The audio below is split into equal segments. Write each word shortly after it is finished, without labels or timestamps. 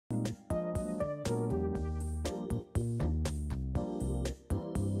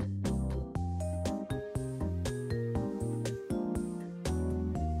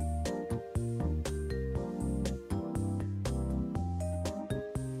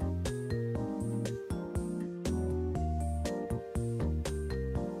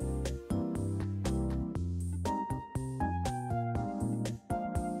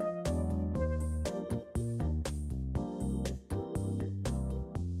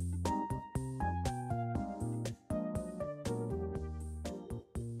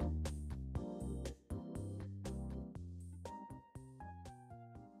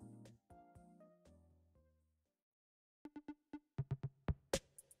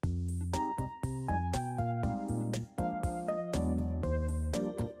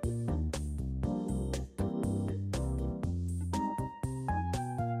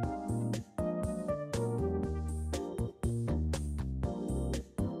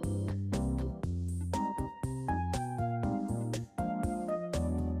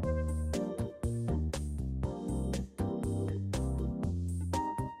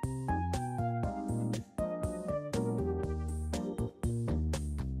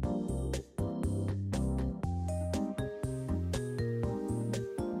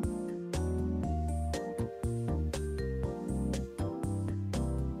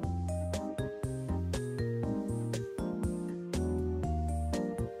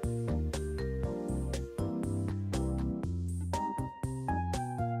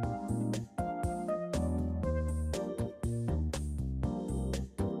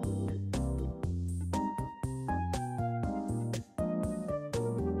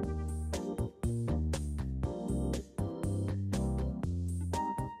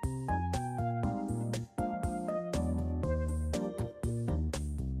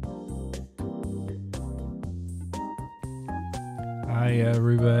Hi,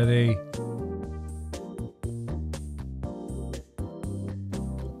 everybody.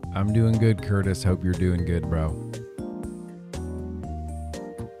 I'm doing good, Curtis. Hope you're doing good, bro.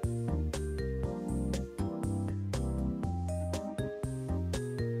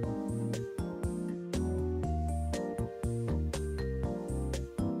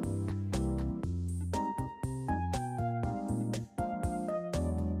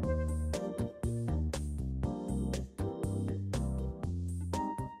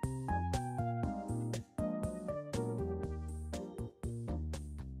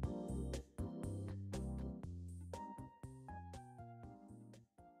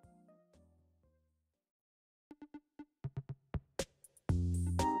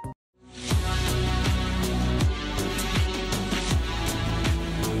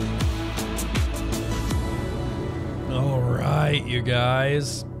 You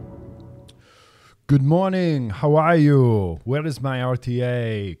guys. Good morning. How are you? Where is my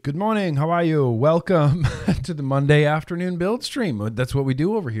RTA? Good morning. How are you? Welcome to the Monday afternoon build stream. That's what we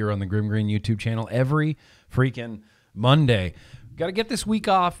do over here on the GrimmGreen YouTube channel every freaking Monday. Got to get this week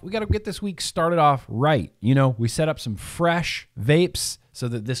off. We got to get this week started off right. You know, we set up some fresh vapes so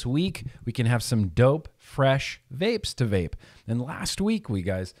that this week we can have some dope, fresh vapes to vape. And last week, we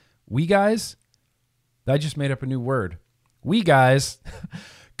guys, I just made up a new word. We guys,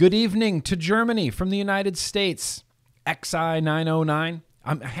 good evening to Germany from the United States, XI909.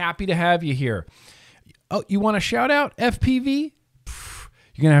 I'm happy to have you here. Oh, you want a shout out, FPV?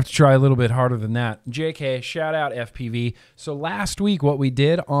 You're going to have to try a little bit harder than that. JK, shout out FPV. So last week, what we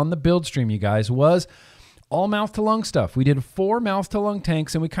did on the build stream, you guys, was all mouth-to-lung stuff. We did 4 mouth-to-lung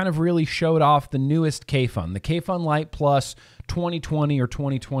tanks, and we kind of really showed off the newest KayFun, the KayFun Lite Plus 2020 or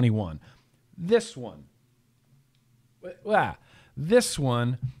 2021. This one. This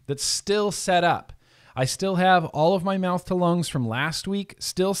one that's still set up. I still have all of my mouth to lungs from last week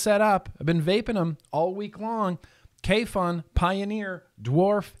still set up. I've been vaping them all week long. KayFun, Pioneer,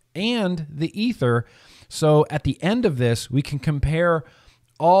 Dwarf, and the Ether. So at the end of this, we can compare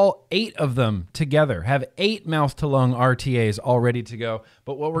all 8 of them together. Have 8 mouth to lung RTAs all ready to go.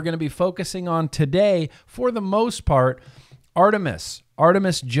 But what we're going to be focusing on today, for the most part, Artemis.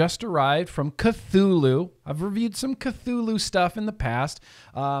 Artemis just arrived from Cthulhu. I've reviewed some Cthulhu stuff in the past.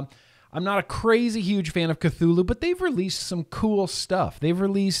 I'm not a crazy huge fan of Cthulhu, but they've released some cool stuff. They've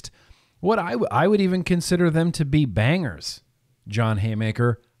released what I would even consider them to be bangers. John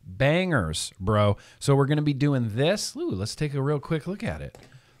Haymaker, bangers, bro. So we're going to be doing this. Ooh, let's take a real quick look at it.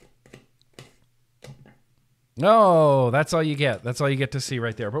 Oh, that's all you get. That's all you get to see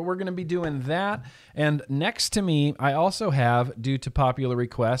right there. But we're going to be doing that. And next to me, I also have, due to popular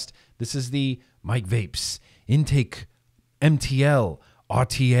request, this is the Mike Vapes Intake MTL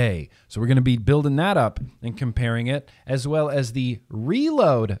RTA. So we're going to be building that up and comparing it, as well as the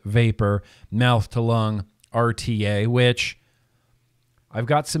Reload Vapor Mouth to Lung RTA, which I've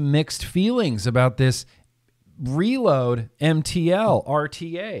got some mixed feelings about this Reload MTL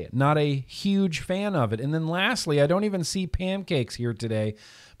RTA. Not a huge fan of it. And then lastly, I don't even see Pancakes here today,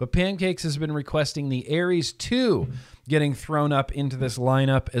 but Pancakes has been requesting the Aries 2 getting thrown up into this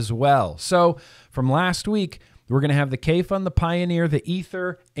lineup as well. So from last week, we're going to have the KayFun, the Pioneer, the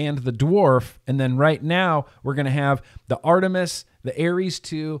Ether, and the Dwarf. And then right now, we're going to have the Artemis, the Aries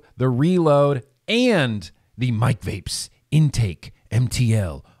 2, the Reload, and the Mike Vapes Intake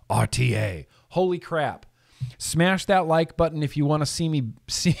MTL RTA. Holy crap. Smash that like button if you want to see me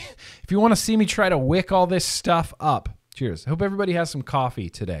try to wick all this stuff up. Cheers. Hope everybody has some coffee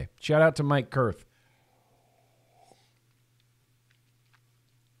today. Shout out to Mike Kurth.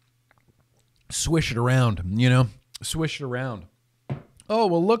 Swish it around, you know? Swish it around. Oh,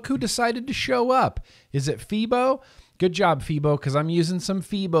 well, look who decided to show up. Is it Phoebo? Good job, Phoebo, because I'm using some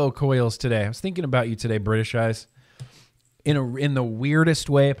Phoebo coils today. I was thinking about you today, British Eyes. In the weirdest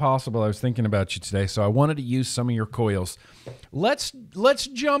way possible, I was thinking about you today, so I wanted to use some of your coils. Let's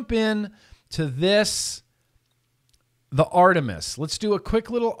jump in to this, the Artemis. Let's do a quick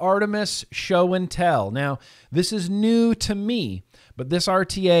little Artemis show and tell. Now, this is new to me, but this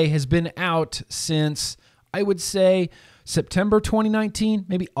RTA has been out since, I would say, September 2019,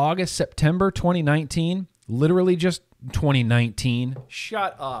 maybe August, September 2019. Literally just 2019.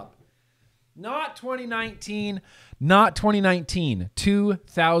 Shut up. Not 2019, not 2019,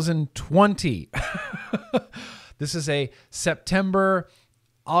 2020. This is a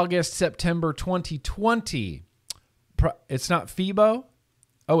August, September 2020. It's not Phoebo.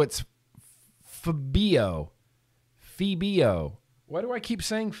 Oh, it's Fabio. Why do I keep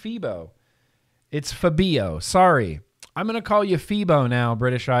saying Phoebo? It's Fabio. Sorry. I'm going to call you Phoebo now,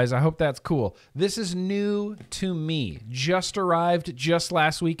 British Eyes. I hope that's cool. This is new to me. Just arrived just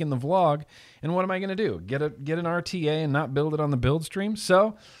last week in the vlog. And what am I going to do? Get an RTA and not build it on the build stream?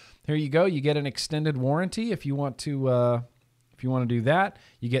 So here you go. You get an extended warranty if you want to do that.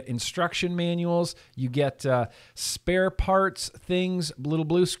 You get instruction manuals. You get spare parts, things, little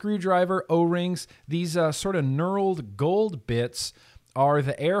blue screwdriver, O-rings. These sort of knurled gold bits are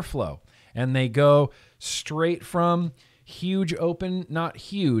the airflow. And they go straight from huge open, not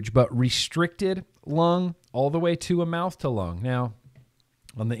huge, but restricted lung all the way to a mouth to lung. Now,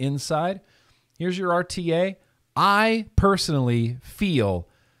 on the inside, here's your RTA. I personally feel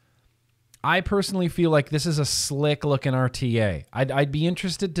like this is a slick looking RTA. I'd be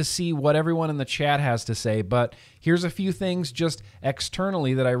interested to see what everyone in the chat has to say, but here's a few things just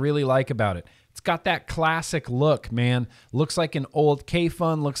externally that I really like about it. It's got that classic look, man. Looks like an old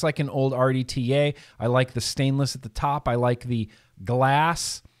KayFun, looks like an old RTA. I like the stainless at the top. I like the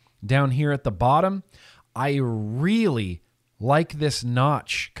glass down here at the bottom. I really like this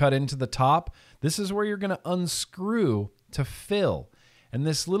notch cut into the top. This is where you're going to unscrew to fill. And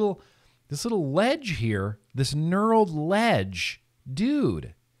this little ledge here, this knurled ledge,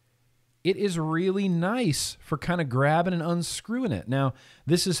 dude, it is really nice for kind of grabbing and unscrewing it. Now,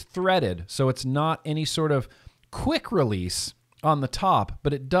 this is threaded, so it's not any sort of quick release on the top,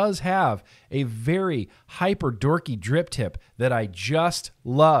 but it does have a very hyper dorky drip tip that I just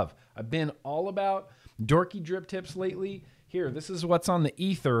love. I've been all about dorky drip tips lately. Here, this is what's on the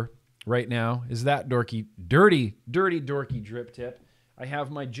ether right now, is that dirty dorky drip tip. I have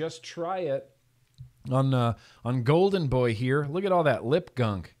my Just Try It on Golden Boy here. Look at all that lip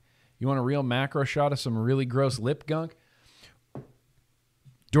gunk. You want a real macro shot of some really gross lip gunk?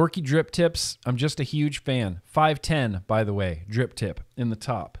 Dorky drip tips, I'm just a huge fan. 510, by the way, drip tip in the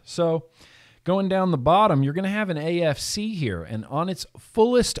top. So going down the bottom, you're going to have an AFC here, and on its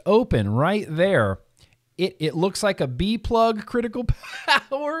fullest open right there, it looks like a B-plug critical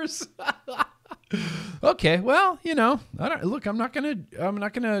powers. Okay, well, you know, look, I'm not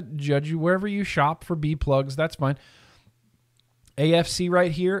gonna judge you wherever you shop for B plugs. That's fine. AFC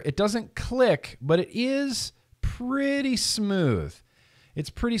right here. It doesn't click, but it is pretty smooth. It's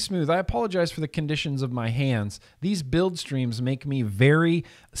pretty smooth. I apologize for the conditions of my hands. These build streams make me very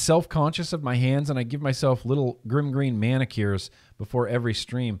self-conscious of my hands, and I give myself little GrimmGreen manicures before every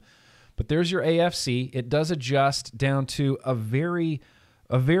stream. But there's your AFC. It does adjust down to a very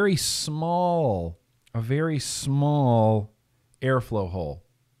small airflow hole.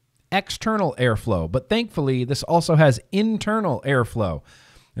 External airflow, but thankfully this also has internal airflow.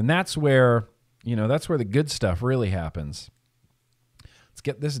 And that's where, that's where the good stuff really happens. Let's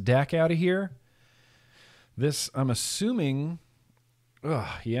get this deck out of here. This, I'm assuming,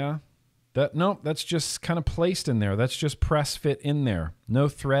 yeah. Nope, that's just kind of placed in there. That's just press fit in there. No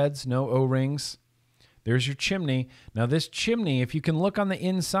threads, no O-rings. There's your chimney. Now this chimney, if you can look on the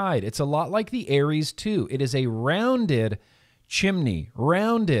inside, it's a lot like the Aries 2. It is a rounded chimney.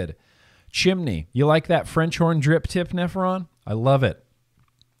 Rounded chimney. You like that French horn drip tip, Nephron? I love it.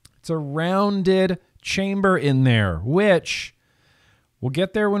 It's a rounded chamber in there, which we'll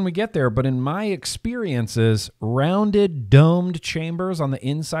get there when we get there, but in my experiences, rounded domed chambers on the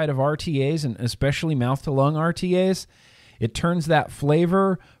inside of RTAs, and especially mouth-to-lung RTAs, it turns that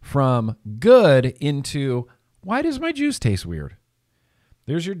flavor from good into, why does my juice taste weird?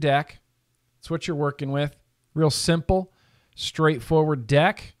 There's your deck. That's what you're working with. Real simple, straightforward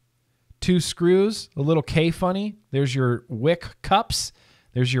deck. 2 screws, a little K-funny. There's your wick cups.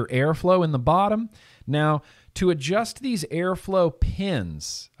 There's your airflow in the bottom. Now, to adjust these airflow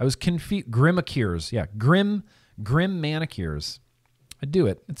pins, I was confused. Grimmicures. Yeah, Grimm manicures. I do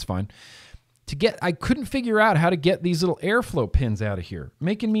it. It's fine. I couldn't figure out how to get these little airflow pins out of here,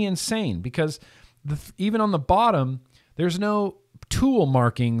 making me insane because even on the bottom, there's no tool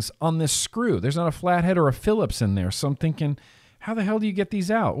markings on this screw. There's not a flathead or a Phillips in there. So I'm thinking, how the hell do you get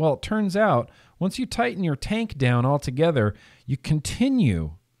these out? Well, it turns out once you tighten your tank down altogether, you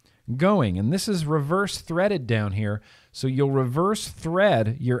continue going. And this is reverse threaded down here. So you'll reverse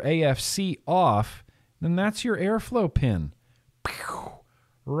thread your AFC off. Then that's your airflow pin.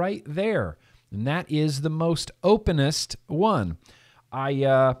 Right there. And that is the most openest one.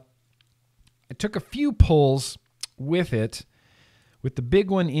 I took a few pulls with it, with the big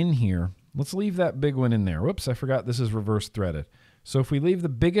one in here. Let's leave that big one in there. Whoops, I forgot this is reverse threaded. So if we leave the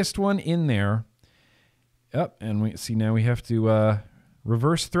biggest one in there, and we see now we have to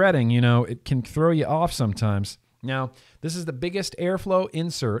reverse threading, it can throw you off sometimes. Now, this is the biggest airflow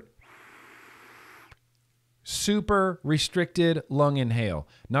insert. Super restricted lung inhale.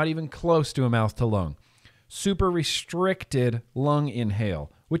 Not even close to a mouth to lung. super restricted lung inhale,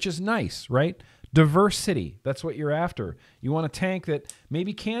 which is nice, right? Diversity, that's what you're after. You want a tank that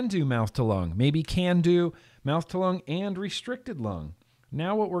maybe can do mouth to lung, maybe can do mouth to lung and restricted lung.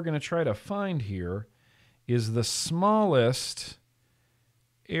 Now what we're going to try to find here is the smallest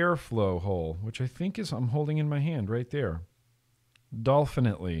airflow hole, which I think is, I'm holding in my hand right there.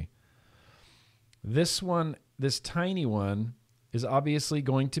 Dolphinately. This one, this tiny one, is obviously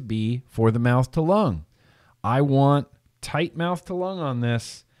going to be for the mouth to lung. I want tight mouth to lung on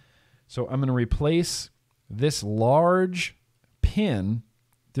this. So I'm going to replace this large pin.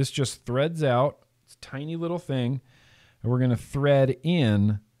 This just threads out. It's a tiny little thing. And we're going to thread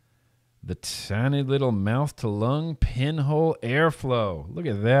in the tiny little mouth to lung pinhole airflow. Look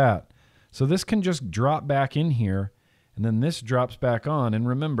at that. So this can just drop back in here, and then this drops back on. And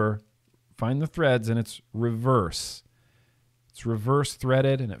remember, find the threads, and it's reverse. It's reverse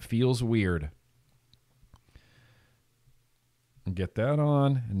threaded, and it feels weird. Get that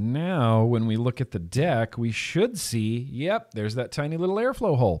on. And now when we look at the deck, we should see, yep, there's that tiny little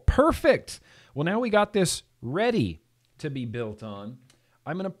airflow hole. Perfect. Well, now we got this ready to be built on.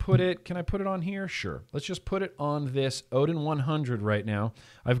 I'm going to put it, can I put it on here? Sure. Let's just put it on this Odin 100 right now.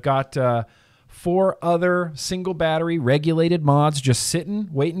 I've got 4 other single battery regulated mods just sitting,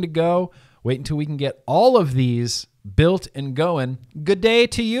 waiting to go. Wait until we can get all of these built and going. Good day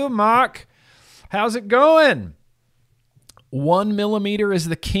to you, Mark. How's it going? 1 millimeter is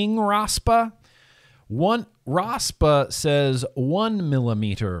the king, Raspa. Raspa says 1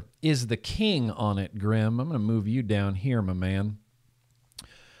 millimeter is the king on it, Grimm. I'm going to move you down here, my man.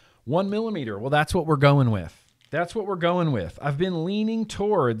 1 millimeter. Well, that's what we're going with. That's what we're going with. I've been leaning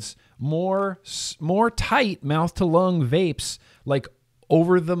towards more tight mouth to lung vapes, like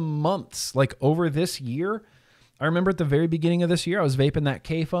over the months, like over this year. I remember at the very beginning of this year, I was vaping that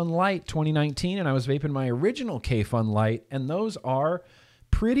KayFun Light 2019, and I was vaping my original KayFun Light, and those are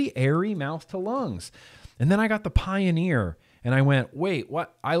pretty airy mouth to lungs. And then I got the Pioneer, and I went, wait,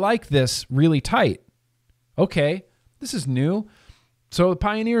 what? I like this really tight. Okay, this is new. So the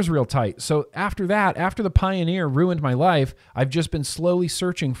Pioneer's real tight. So after that, after the Pioneer ruined my life, I've just been slowly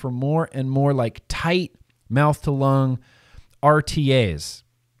searching for more and more like tight mouth to lung RTAs.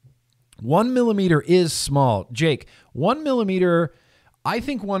 1 millimeter is small. Jake, 1 millimeter, I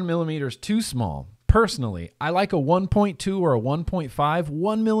think 1 millimeter is too small. Personally, I like a 1.2 or a 1.5.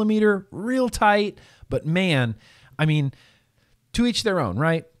 1 millimeter, real tight. But man, I mean, to each their own,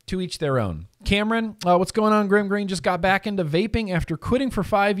 right? To each their own. Cameron, what's going on? GrimmGreen just got back into vaping after quitting for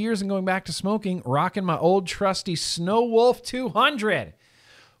 5 years and going back to smoking, rocking my old trusty Snow Wolf 200.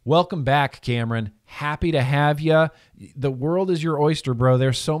 Welcome back, Cameron. Happy to have you. The world is your oyster, bro.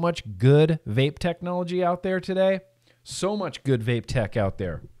 There's so much good vape technology out there today. So much good vape tech out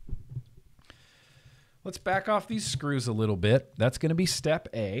there. Let's back off these screws a little bit. That's going to be step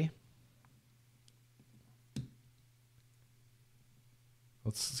A.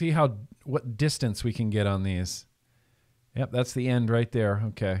 Let's see what distance we can get on these. Yep, that's the end right there.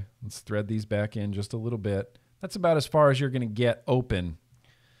 Okay, let's thread these back in just a little bit. That's about as far as you're going to get open.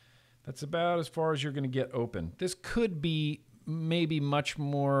 That's about as far as you're going to get open. This could be maybe much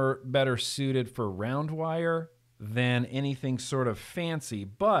more better suited for round wire than anything sort of fancy.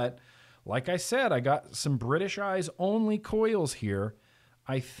 But like I said, I got some British Eyes only coils here.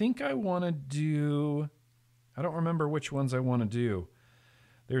 I think I want to do, I don't remember which ones I want to do.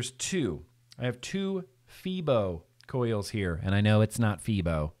 There's 2. I have 2 Phoebo coils here, and I know it's not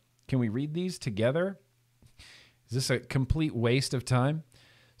Phoebo. Can we read these together? Is this a complete waste of time?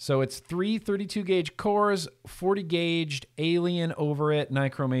 So it's 3 32 gauge cores, 40 gauged alien over it,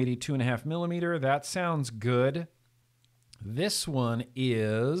 nichrome 80, 2.5 millimeter. That sounds good. This one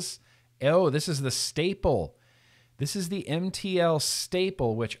is, oh, this is the staple. This is the MTL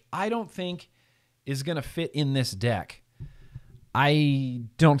staple, which I don't think is going to fit in this deck. I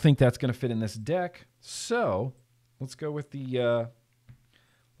don't think that's going to fit in this deck. So let's go with the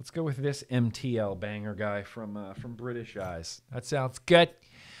let's go with this MTL banger guy from British Eyes. That sounds good.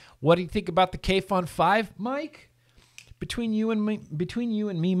 What do you think about the KayFun 5, Mike? Between you and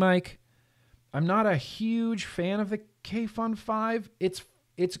me, Mike, I'm not a huge fan of the KayFun 5. It's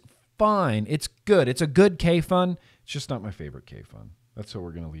fine. It's good. It's a good KayFun. It's just not my favorite KayFun. That's how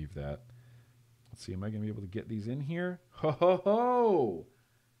we're going to leave that. Let's see. Am I going to be able to get these in here? Ho, ho, ho.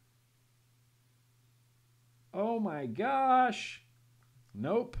 Oh, my gosh.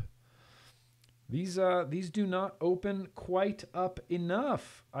 Nope. These do not open quite up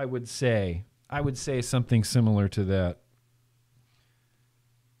enough, I would say. I would say something similar to that.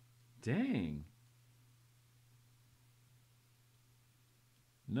 Dang.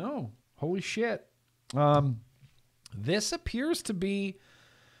 No. Holy shit. This appears to be,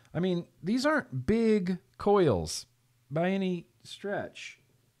 I mean, these aren't big coils by any stretch.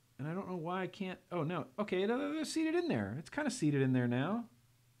 And I don't know why I can't, oh no, okay, they're seated in there. It's kind of seated in there now.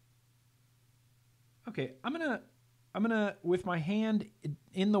 Okay, I'm gonna, with my hand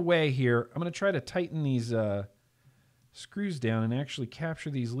in the way here, I'm gonna try to tighten these screws down and actually capture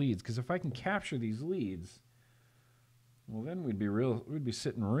these leads. Because if I can capture these leads, well then we'd be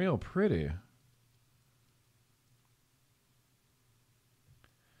sitting real pretty.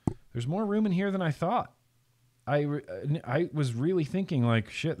 There's more room in here than I thought. I was really thinking like,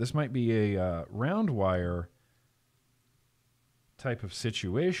 shit, this might be a round wire type of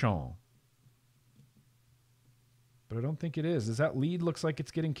situation. But I don't think it is. Does that lead looks like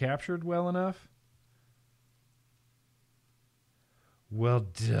it's getting captured well enough? Well,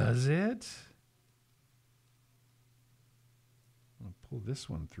 does it? I'll pull this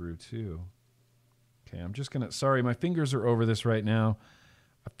one through too. Okay, I'm just gonna, sorry, my fingers are over this right now.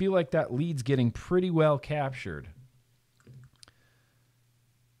 I feel like that lead's getting pretty well captured.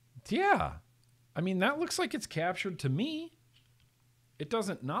 Yeah. I mean, that looks like it's captured to me. It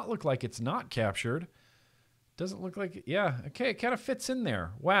doesn't not look like it's not captured. Doesn't look like, yeah, okay, it kind of fits in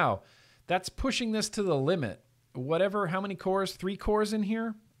there. Wow, that's pushing this to the limit. Whatever, how many cores? 3 cores in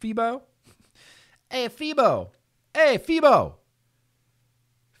here, Phoebo? Hey, Phoebo. Hey, Phoebo.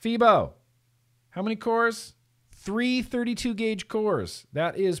 Phoebo. How many cores? 3 32 gauge cores.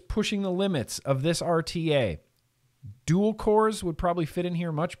 That is pushing the limits of this RTA. Dual cores would probably fit in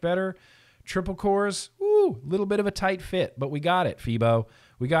here much better. Triple cores, ooh, a little bit of a tight fit, but we got it, Phoebo.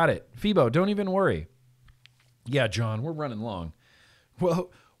 We got it. Phoebo, don't even worry. Yeah, John, we're running long.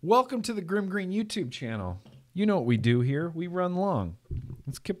 Well, welcome to the GrimmGreen YouTube channel. You know what we do here. We run long.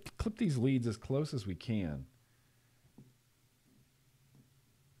 Let's clip these leads as close as we can.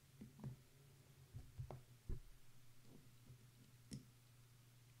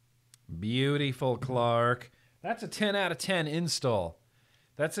 Beautiful, Clark. That's a 10 out of 10 install.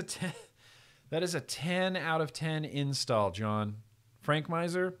 That's a 10. That is a 10 out of 10 install, John. Frank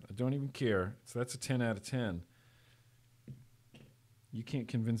Miser, I don't even care. So that's a 10 out of 10. You can't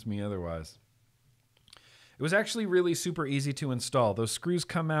convince me otherwise. It was actually really super easy to install. Those screws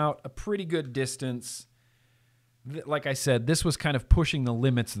come out a pretty good distance. Like I said, this was kind of pushing the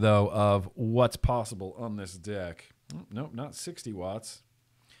limits, though, of what's possible on this deck. Nope, not 60 watts.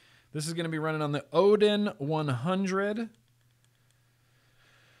 This is going to be running on the Odin 100.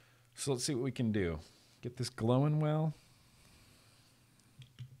 So let's see what we can do. Get this glowing well.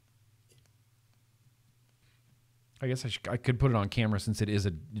 I guess I could put it on camera since it is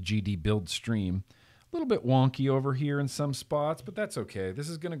a GD build stream. A little bit wonky over here in some spots, but that's okay. This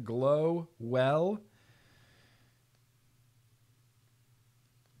is going to glow well.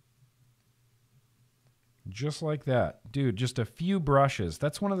 Just like that. Dude, just a few brushes.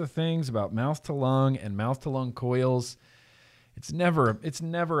 That's one of the things about mouth to lung and mouth to lung coils. It's never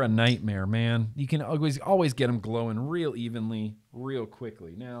a nightmare, man. You can always get them glowing real evenly, real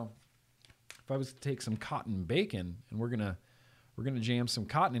quickly. Now, if I was to take some cotton bacon and we're gonna jam some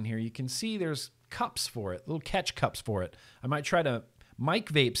cotton in here, you can see there's cups for it, little catch cups for it. I might try to mic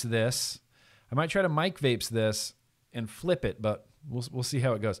vapes this. And flip it, but we'll see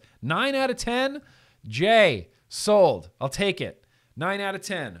how it goes. 9 out of 10. Jay, sold. I'll take it. 9 out of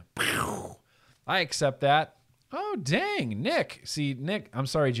 10. I accept that. Oh, dang, Nick. See, Nick, I'm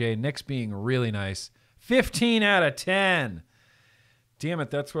sorry, Jay. Nick's being really nice. 15 out of 10. Damn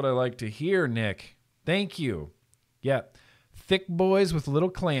it, that's what I like to hear, Nick. Thank you. Yeah, thick boys with little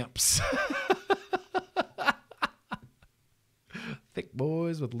clamps. Thick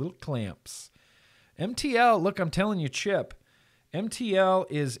boys with little clamps. MTL, look, I'm telling you, Chip, MTL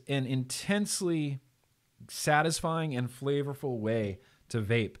is an intensely satisfying and flavorful way to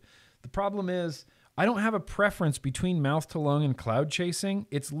vape. The problem is I don't have a preference between mouth to lung and cloud chasing.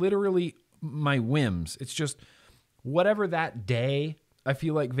 It's literally my whims. It's just whatever that day I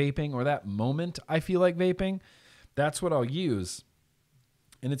feel like vaping or that moment I feel like vaping, that's what I'll use.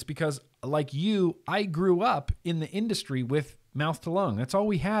 And it's because, like you, I grew up in the industry with mouth to lung. That's all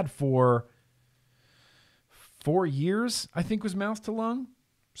we had for 4 years, I think, was mouth to lung.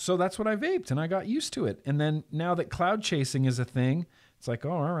 So that's what I vaped, and I got used to it. And then now that cloud chasing is a thing, it's like,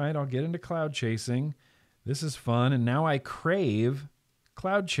 oh, all right, I'll get into cloud chasing. This is fun. And now I crave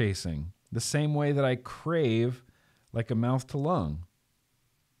cloud chasing the same way that I crave like a mouth to lung.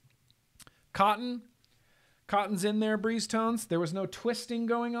 Cotton's in there, Breeze Tones. There was no twisting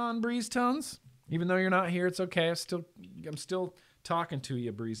going on, Breeze Tones. Even though you're not here, it's okay. I'm still talking to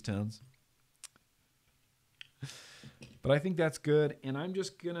you, Breeze Tones. But I think that's good. And I'm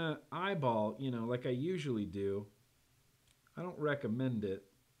just going to eyeball, you know, like I usually do. I don't recommend it.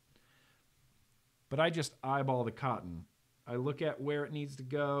 But I just eyeball the cotton. I look at where it needs to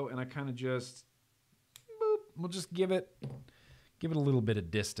go, and I kind of just, boop, we'll just give it a little bit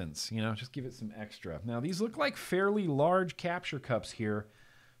of distance, you know, just give it some extra. Now, these look like fairly large capture cups here.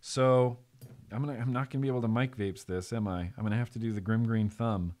 So I'm not gonna be able to mic vapes this, am I? I'm gonna have to do the GrimmGreen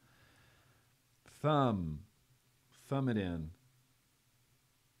thumb. Thumb it in.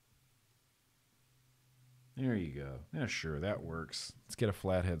 There you go. Yeah, sure, that works. Let's get a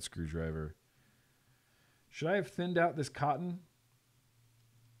flathead screwdriver. Should I have thinned out this cotton?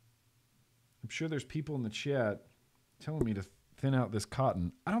 I'm sure there's people in the chat telling me to thin out this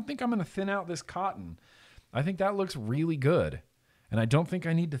cotton. I don't think I'm gonna thin out this cotton. I think that looks really good. And I don't think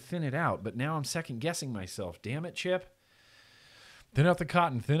I need to thin it out, but now I'm second guessing myself. Damn it, Chip. Thin out the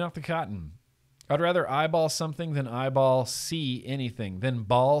cotton, thin out the cotton. I'd rather eyeball something than eyeball see anything. Than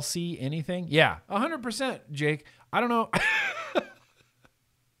ball see anything? Yeah, 100%, Jake. I don't know.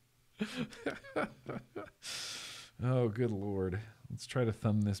 Oh, good Lord. Let's try to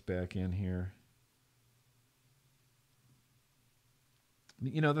thumb this back in here.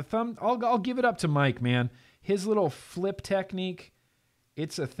 You know, the thumb, I'll give it up to Mike, man. His little flip technique,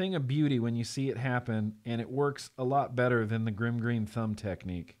 it's a thing of beauty when you see it happen, and it works a lot better than the GrimmGreen thumb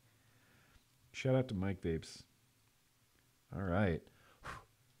technique. Shout out to Mike Vapes. All right.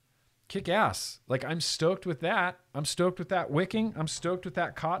 Kick ass. Like, I'm stoked with that. I'm stoked with that wicking. I'm stoked with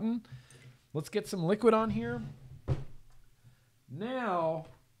that cotton. Let's get some liquid on here. Now,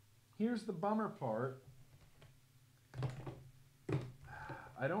 here's the bummer part.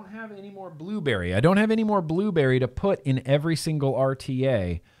 I don't have any more blueberry. I don't have any more blueberry to put in every single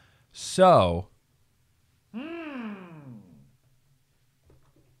RTA. So, I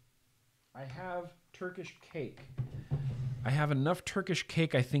have Turkish cake. I have enough Turkish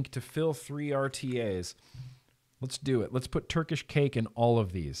cake, I think, to fill 3 RTAs. Let's do it. Let's put Turkish cake in all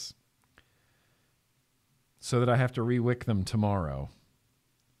of these so that I have to re-wick them tomorrow.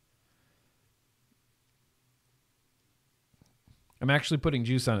 I'm actually putting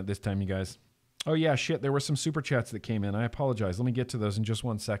juice on it this time, you guys. Oh, yeah, shit. There were some super chats that came in. I apologize. Let me get to those in just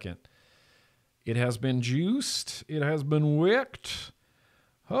 1 second. It has been juiced. It has been wicked.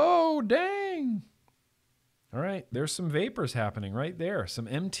 Oh, dang. All right. There's some vapors happening right there. Some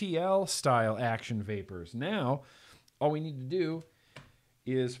MTL-style action vapors. Now, all we need to do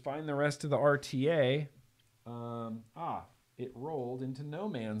is find the rest of the RTA. It rolled into no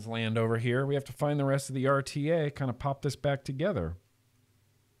man's land over here. We have to find the rest of the RTA, kind of pop this back together.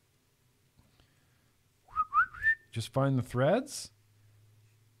 Just find the threads.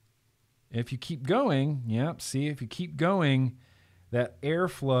 If you keep going, yep, see, if you keep going, that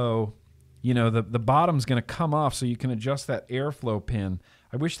airflow, you know, the bottom's going to come off so you can adjust that airflow pin.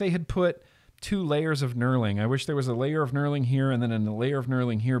 I wish they had put 2 layers of knurling. I wish there was a layer of knurling here and then a layer of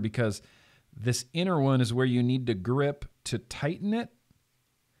knurling here, because this inner one is where you need to grip to tighten it.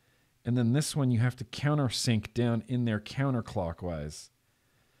 And then this one you have to countersink down in there counterclockwise.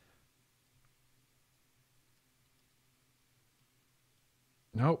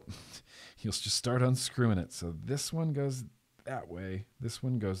 Nope. You'll just start unscrewing it. So this one goes that way. This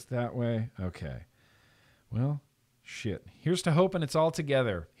one goes that way. Okay. Well, shit. Here's to hoping it's all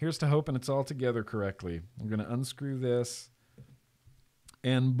together. Here's to hoping it's all together correctly. I'm going to unscrew this.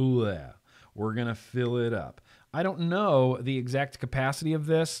 And blah. We're going to fill it up. I don't know the exact capacity of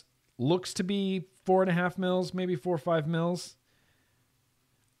this. Looks to be 4.5 mils, maybe 4 or 5 mils.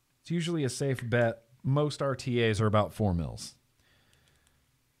 It's usually a safe bet. Most RTAs are about 4 mils.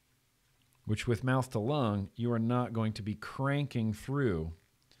 Which with mouth to lung, you are not going to be cranking through.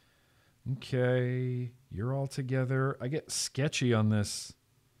 Okay, you're all together. I get sketchy on this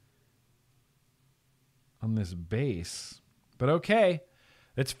base. But okay.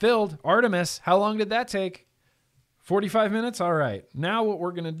 It's filled. Artemis, how long did that take? 45 minutes? All right. Now what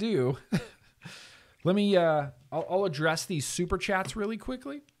we're going to do, let me, I'll address these super chats really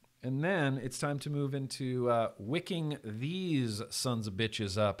quickly. And then it's time to move into wicking these sons of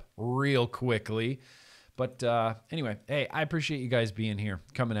bitches up real quickly. But anyway, hey, I appreciate you guys being here,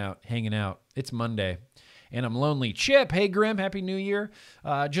 coming out, hanging out. It's Monday. And I'm lonely. Chip, hey Grimm, Happy New Year.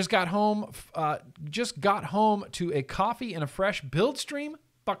 Just got home to a coffee and a fresh build stream.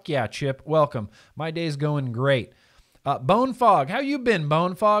 Fuck yeah, Chip, welcome. My day's going great. Bone Fog, how you been,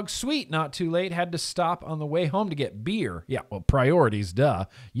 Bone Fog? Sweet, not too late. Had to stop on the way home to get beer. Yeah, well, priorities, duh.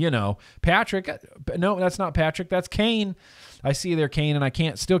 You know, Patrick. No, that's not Patrick. That's Kane. I see you there, Kane, and I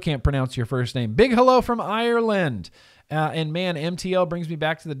still can't pronounce your first name. Big hello from Ireland. And man, MTL brings me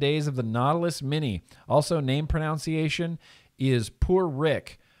back to the days of the Nautilus Mini. Also, name pronunciation is Poor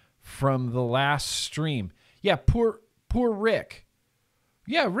Rick from the last stream. Yeah, poor Rick.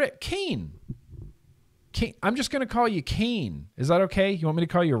 Yeah, Rick. Kane. I'm just going to call you Kane. Is that okay? You want me to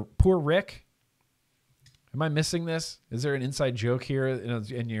call you Poor Rick? Am I missing this? Is there an inside joke here?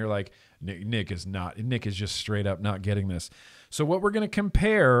 And you're like, Nick is just straight up not getting this. So what we're going to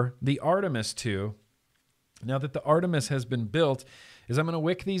compare the Artemis to, now that the Artemis has been built, is I'm going to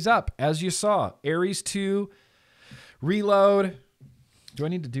wick these up. As you saw, Ares 2, Reload. Do I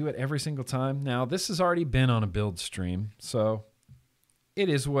need to do it every single time? Now, this has already been on a build stream, so it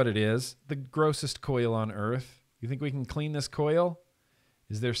is what it is. The grossest coil on Earth. You think we can clean this coil?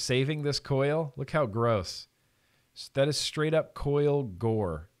 Is there saving this coil? Look how gross. That is straight up coil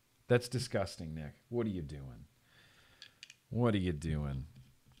gore. That's disgusting, Nick. What are you doing? What are you doing?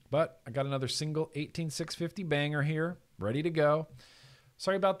 But I got another single 18650 banger here, ready to go.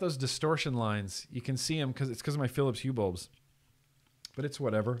 Sorry about those distortion lines. You can see them because it's because of my Philips Hue bulbs. But it's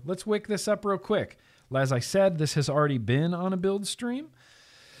whatever. Let's wick this up real quick. As I said, this has already been on a build stream.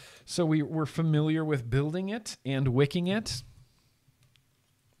 So we're familiar with building it and wicking it.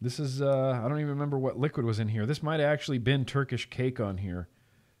 This is, I don't even remember what liquid was in here. This might have actually been Turkish cake on here.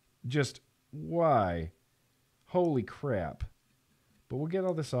 Just, why? Holy crap. But we'll get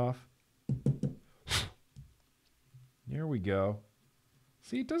all this off. There we go.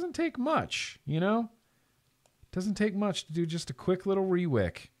 See, it doesn't take much, you know? It doesn't take much to do just a quick little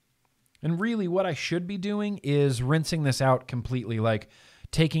re-wick. And really what I should be doing is rinsing this out completely, like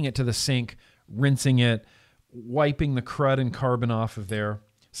taking it to the sink, rinsing it, wiping the crud and carbon off of there.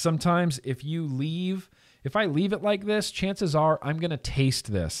 Sometimes if I leave it like this, chances are I'm going to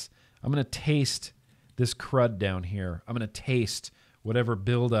taste this. I'm going to taste this crud down here. I'm going to taste whatever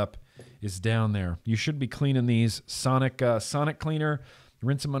buildup is down there. You should be cleaning these sonic cleaner,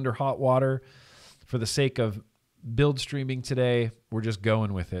 rinse them under hot water. For the sake of build streaming today, we're just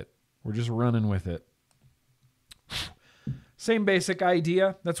going with it. We're just running with it. Same basic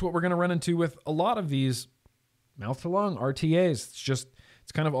idea. That's what we're going to run into with a lot of these mouth-to-lung RTAs.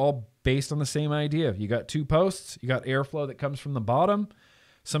 It's kind of all based on the same idea. You got two posts. You got airflow that comes from the bottom.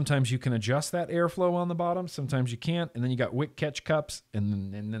 Sometimes you can adjust that airflow on the bottom. Sometimes you can't. And then you got wick catch cups.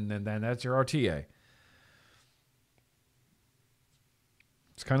 And then that's your RTA.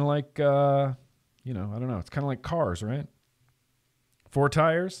 It's kind of like, I don't know. It's kind of like cars, right? 4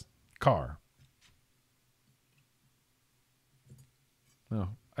 tires, car. Oh,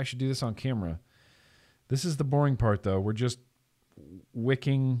 I should do this on camera. This is the boring part, though. We're just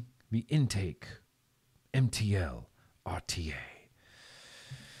wicking the Intake MTL RTA.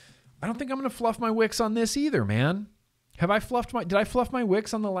 I don't think I'm going to fluff my wicks on this either, man. Did I fluff my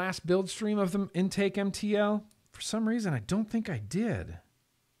wicks on the last build stream of the Intake MTL? For some reason, I don't think I did.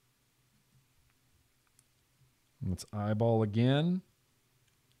 Let's eyeball again.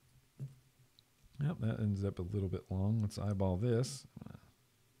 Yep, that ends up a little bit long. Let's eyeball this.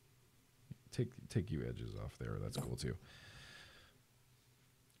 Take you edges off there. That's cool too.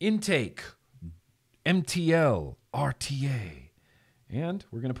 Intake MTL RTA. And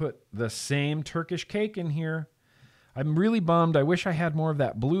we're going to put the same Turkish cake in here. I'm really bummed. I wish I had more of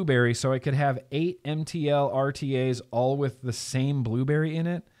that blueberry so I could have 8 MTL RTAs all with the same blueberry in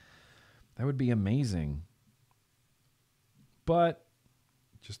it. That would be amazing. But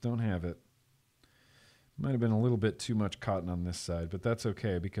just don't have it. Might have been a little bit too much cotton on this side, but that's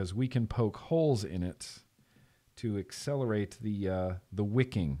okay because we can poke holes in it to accelerate the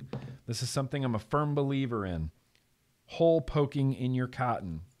wicking. This is something I'm a firm believer in. Hole poking in your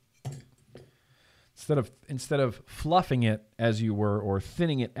cotton. Instead of fluffing it as you were or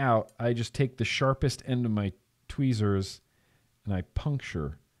thinning it out, I just take the sharpest end of my tweezers and I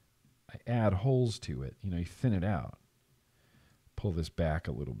puncture. I add holes to it. You thin it out. Pull this back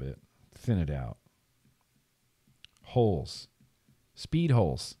a little bit. Thin it out. Holes. Speed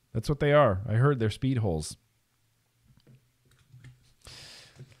holes. That's what they are. I heard they're speed holes.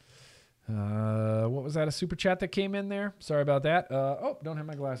 What was that? A super chat that came in there? Sorry about that. Oh, don't have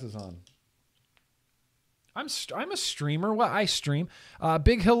my glasses on. I'm a streamer. Well, I stream.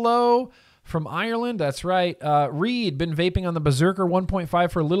 Big hello from Ireland. That's right. Reed, been vaping on the Berserker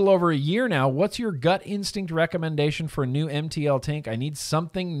 1.5 for a little over a year now. What's your gut instinct recommendation for a new MTL tank? I need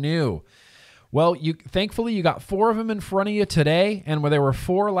something new. Well, thankfully you got 4 of them in front of you today, and there were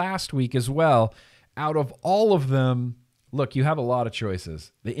 4 last week as well. Out of all of them, look, you have a lot of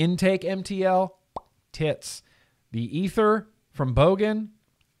choices. The Intake MTL, tits. The Ether from Bogan,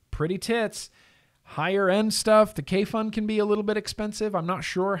 pretty tits. higher end stuff. The KayFun can be a little bit expensive. I'm not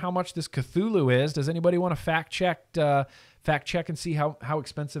sure how much this Cthulhu is. Does anybody want to fact check and see how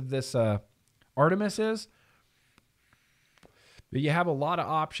expensive this Artemis is? But you have a lot of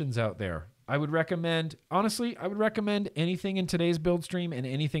options out there. I would recommend, honestly, I would recommend anything in today's build stream and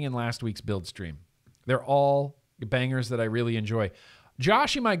anything in last week's build stream. They're all bangers that I really enjoy.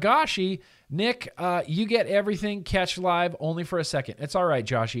 Joshy, my goshy, Nick, you get everything catch live only for a second. It's all right,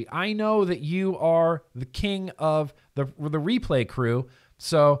 Joshy. I know that you are the king of the replay crew,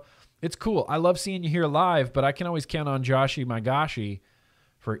 so it's cool. I love seeing you here live, but I can always count on Joshy, my goshy,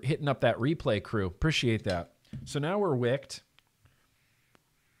 for hitting up that replay crew. Appreciate that. So now we're wicked.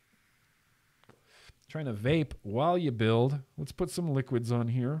 Trying to vape while you build. Let's put some liquids on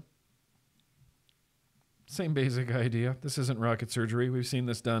here. Same basic idea. This isn't rocket surgery. We've seen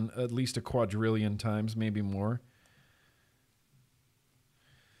this done at least a quadrillion times, maybe more.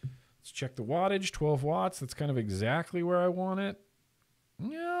 Let's check the wattage, 12 watts. That's kind of exactly where I want it.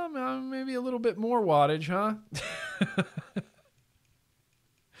 Yeah, maybe a little bit more wattage, huh?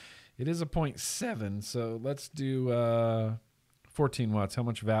 It is a 0.7, so let's do 14 watts. How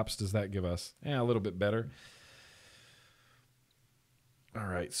much VAPS does that give us? Yeah, a little bit better. All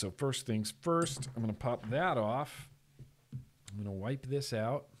right, so first things first, I'm going to pop that off. I'm going to wipe this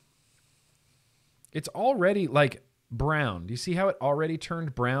out. It's already like brown. Do you see how it already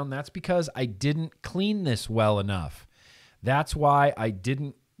turned brown? That's because I didn't clean this well enough. That's why I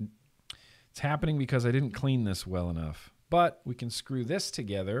didn't. It's happening because I didn't clean this well enough. But we can screw this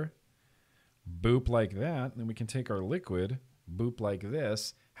together, boop like that, and then we can take our liquid, boop like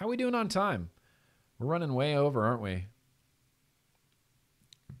this. How are we doing on time? We're running way over, aren't we?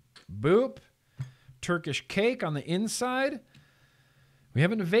 Boop. Turkish cake on the inside. We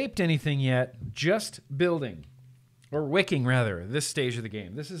haven't vaped anything yet, just building. Or wicking, rather, this stage of the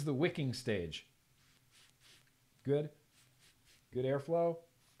game. This is the wicking stage. Good? Good airflow?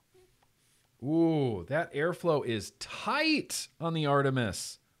 Ooh, that airflow is tight on the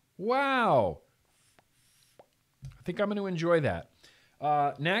Artemis. Wow. I think I'm going to enjoy that.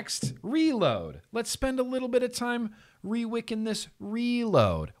 Next, Reload. Let's spend a little bit of time re-wicking this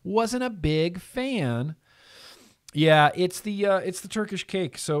Reload. Wasn't a big fan. Yeah, it's the Turkish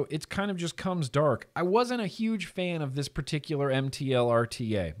cake, so it kind of just comes dark. I wasn't a huge fan of this particular MTL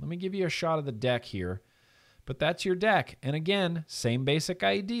RTA. Let me give you a shot of the deck here. But that's your deck. And again, same basic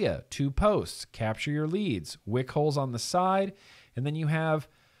idea. 2 posts, capture your leads, wick holes on the side, and then you have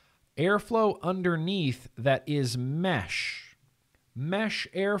airflow underneath that is mesh. Mesh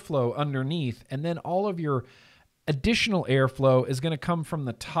airflow underneath, and then all of your additional airflow is going to come from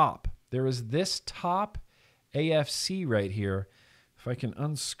the top. There is this top AFC right here. If I can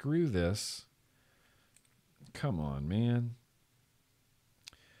unscrew this. Come on, man.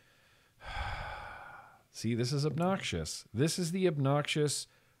 See, this is obnoxious. This is the obnoxious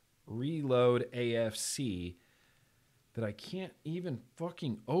Reload AFC that I can't even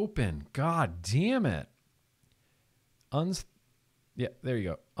fucking open. God damn it. Yeah, there you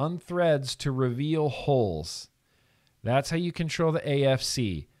go. Unthreads to reveal holes. That's how you control the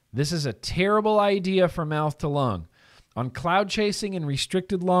AFC. This is a terrible idea for mouth to lung. On cloud chasing and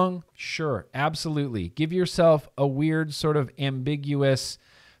restricted lung, sure, absolutely. Give yourself a weird sort of ambiguous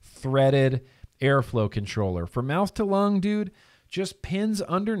threaded airflow controller. For mouth to lung, dude, just pins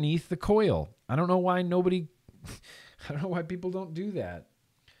underneath the coil. I don't know why I don't know why people don't do that.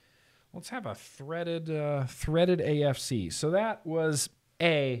 Let's have a threaded AFC. So that was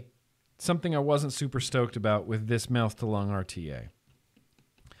something I wasn't super stoked about with this mouth to lung RTA.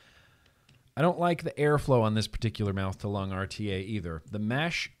 I don't like the airflow on this particular mouth to lung RTA either. The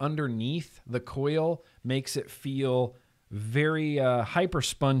mesh underneath the coil makes it feel very hyper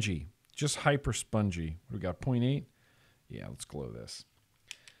spongy. Just hyper spongy. What do we got? 0.8? Yeah, let's glow this.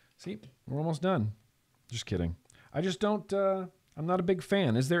 See, we're almost done. Just kidding. I just don't, I'm not a big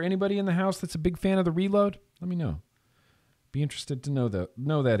fan. Is there anybody in the house that's a big fan of the Reload? Let me know. Be interested to know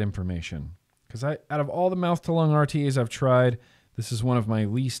that information. Because out of all the mouth to lung RTAs I've tried, this is one of my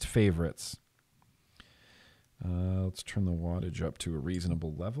least favorites. Let's turn the wattage up to a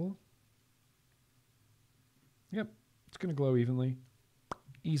reasonable level. Yep, it's going to glow evenly.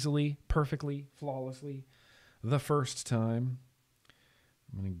 Easily, perfectly, flawlessly. The first time.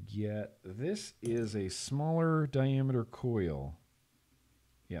 I'm going to get, this is a smaller diameter coil.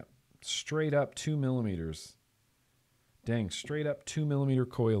 Yep, straight up 2 millimeters. Dang, straight up 2 millimeter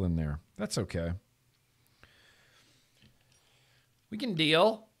coil in there. That's okay. We can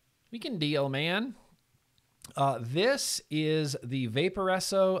deal. We can deal, man. This is the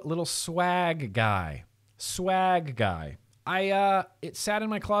Vaporesso little swag guy. Swag guy. It sat in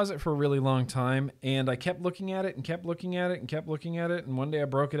my closet for a really long time, and I kept looking at it and kept looking at it and kept looking at it, and one day I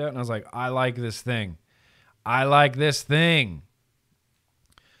broke it out and I was like, I like this thing. I like this thing.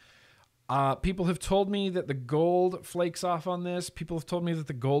 People have told me that the gold flakes off on this. People have told me that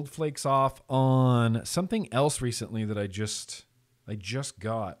the gold flakes off on something else recently that I just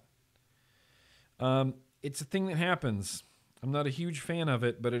got. It's a thing that happens. I'm not a huge fan of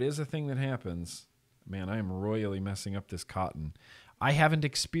it, but it is a thing that happens. Man, I am royally messing up this cotton. I haven't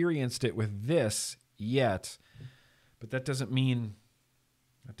experienced it with this yet, but that doesn't mean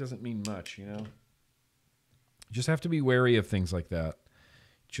much, you know? You just have to be wary of things like that.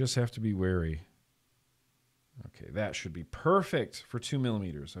 Just have to be wary. Okay, that should be perfect for 2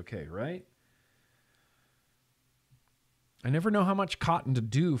 millimeters. Okay, right? I never know how much cotton to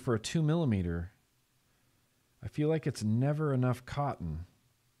do for a 2 millimeter. I feel like it's never enough cotton.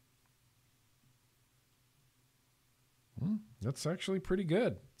 That's actually pretty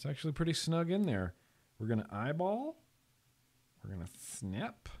good. It's actually pretty snug in there. We're going to eyeball. We're going to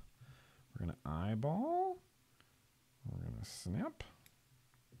snip. We're going to eyeball. We're going to snip.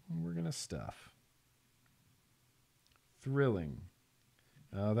 And we're going to stuff. Thrilling.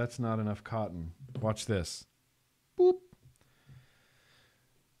 Oh, that's not enough cotton. Watch this. Boop.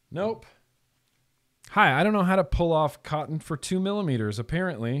 Nope. Hi, I don't know how to pull off cotton for 2 millimeters,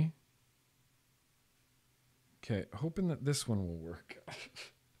 apparently. Okay, hoping that this one will work.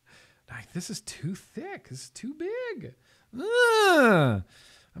 This is too thick. This is too big. Ugh,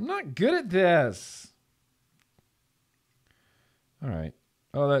 I'm not good at this. All right.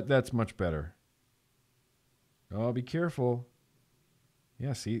 Oh, that's much better. Oh, be careful.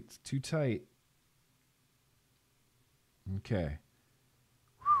 Yeah, see, it's too tight. Okay.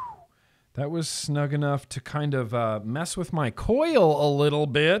 Whew. That was snug enough to kind of mess with my coil a little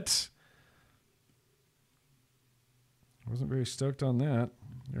bit. I wasn't very stoked on that.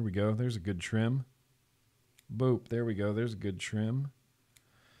 There we go. There's a good trim. Boop. There we go. There's a good trim.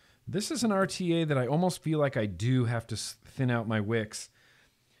 This is an RTA that I almost feel like I do have to thin out my wicks.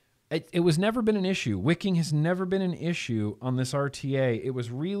 It was never been an issue. Wicking has never been an issue on this RTA. It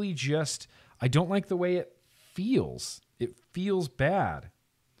was really just, I don't like the way it feels. It feels bad.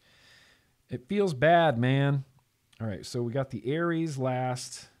 It feels bad, man. All right, so we got the Aries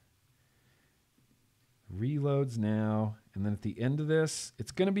last. Reloads now. And then at the end of this,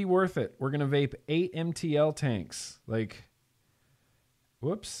 it's going to be worth it. We're going to vape 8 MTL tanks. Like,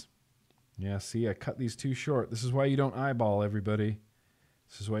 whoops. Yeah, see, I cut these too short. This is why you don't eyeball, everybody.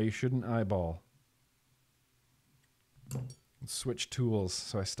 This is why you shouldn't eyeball. Let's switch tools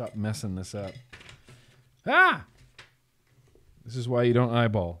so I stop messing this up. Ah! This is why you don't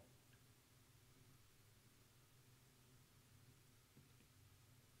eyeball.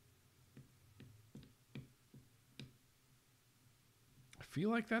 I feel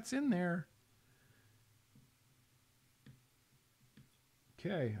like that's in there.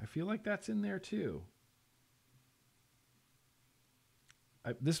 Okay, I feel like that's in there too.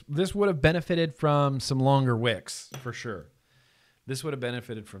 This would have benefited from some longer wicks, for sure. This would have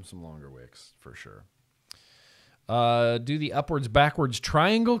benefited from some longer wicks, for sure. Do the upwards, backwards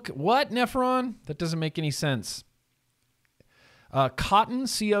triangle. What, Nephron? That doesn't make any sense. Cotton,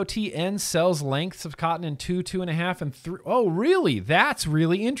 COTN, sells lengths of cotton in 2, 2.5, and 3. Oh, really? That's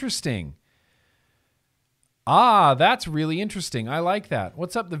really interesting. Ah, that's really interesting. I like that.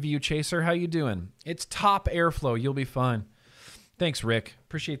 What's up, the View Chaser? How you doing? It's top airflow. You'll be fine. Thanks, Rick.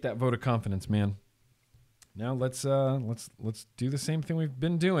 Appreciate that vote of confidence, man. Now let's do the same thing we've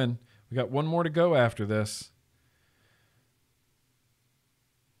been doing. We got one more to go after this.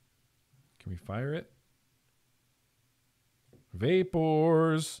 Can we fire it?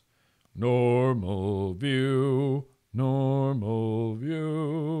 Vapors, normal view, normal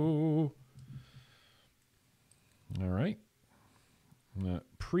view. All right. I'm going to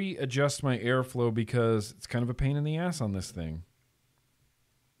pre-adjust my airflow because it's kind of a pain in the ass on this thing.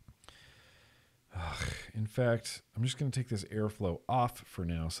 In fact, I'm just going to take this airflow off for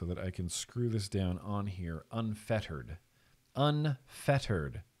now so that I can screw this down on here unfettered.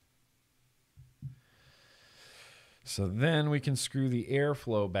 Unfettered. So then we can screw the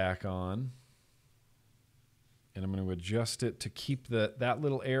airflow back on. And I'm going to adjust it to keep that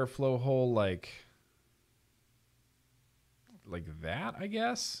little airflow hole like that, I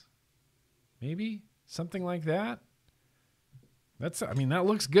guess. Maybe something like that. I mean, that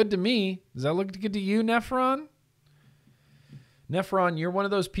looks good to me. Does that look good to you, Nephron? Nephron, you're one of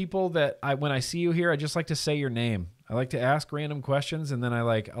those people that when I see you here, I just like to say your name. I like to ask random questions, and then I'll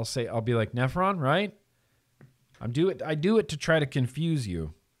be like, Nephron, right? I do it to try to confuse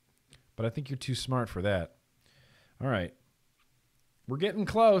you. But I think you're too smart for that. All right. We're getting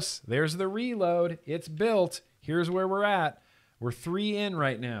close. There's the reload. It's built. Here's where we're at. We're 3 in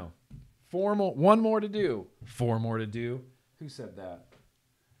right now. 4 more. 1 more to do. 4 more to do. Who said that?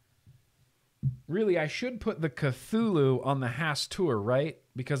 Really, I should put the Cthulhu on the Hastur, right?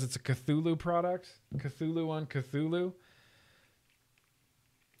 Because it's a Cthulhu product. Cthulhu on Cthulhu.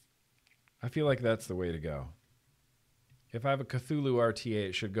 I feel like that's the way to go. If I have a Cthulhu RTA,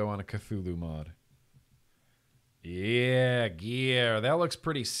 it should go on a Cthulhu mod. Yeah, that looks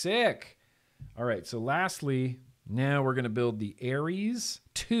pretty sick. All right, so lastly, now we're going to build the Ares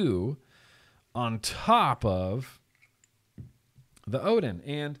 2 on top of the Odin.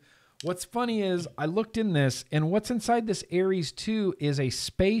 And what's funny is I looked in this, and what's inside this Ares 2 is a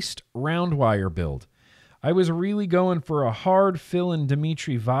spaced round wire build. I was really going for a hard Phil and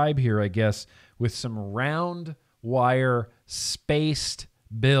Dimitri vibe here, I guess, with some round wire spaced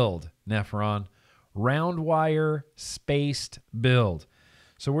build, Nephron. Round wire spaced build.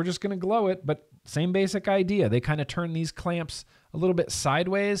 So we're just going to glow it, but same basic idea. They kind of turn these clamps a little bit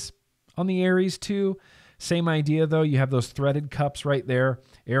sideways on the Ares 2. Same idea, though. You have those threaded cups right there.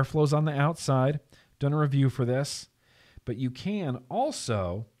 Airflow's on the outside. Done a review for this. But you can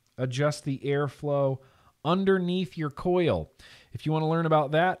also adjust the airflow underneath your coil. If you want to learn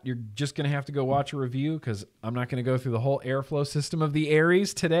about that, you're just going to have to go watch a review because I'm not going to go through the whole airflow system of the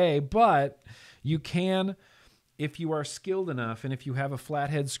Ares today, but you can, if you are skilled enough and if you have a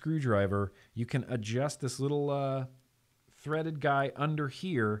flathead screwdriver, you can adjust this little threaded guy under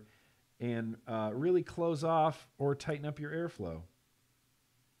here and really close off or tighten up your airflow.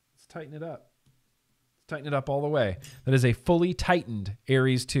 Let's tighten it up. Tighten it up all the way. That is a fully tightened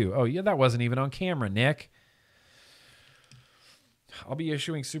Ares 2. Oh, yeah, that wasn't even on camera, Nick. I'll be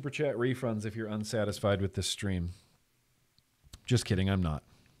issuing Super Chat refunds if you're unsatisfied with this stream. Just kidding, I'm not.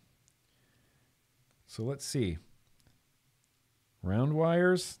 So let's see. Round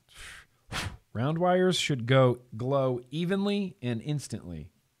wires. Round wires should glow evenly and instantly.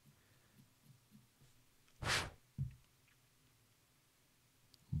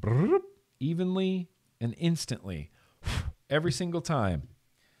 Evenly and instantly. Every single time.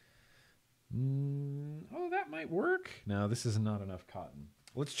 Oh, that might work. No, this is not enough cotton.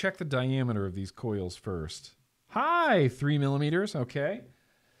 Let's check the diameter of these coils first. Hi, 3 millimeters. Okay.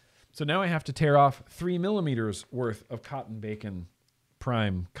 So now I have to tear off 3 millimeters worth of Cotton Bacon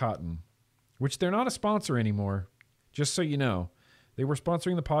Prime cotton, which they're not a sponsor anymore, just so you know. They were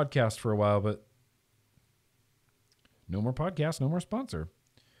sponsoring the podcast for a while, but no more podcast, no more sponsor.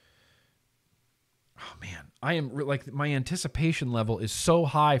 Oh, man, I am like, my anticipation level is so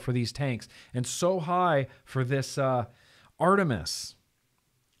high for these tanks and so high for this Artemis.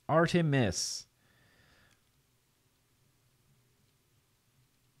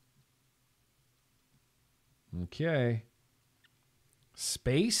 Okay.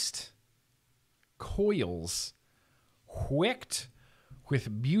 Spaced coils whipped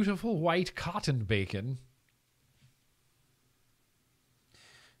with beautiful white cotton bacon.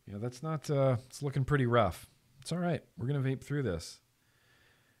 Yeah, that's not, it's looking pretty rough. It's all right. We're going to vape through this.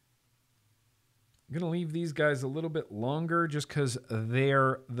 I'm going to leave these guys a little bit longer just because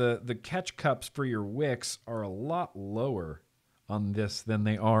the catch cups for your wicks are a lot lower on this than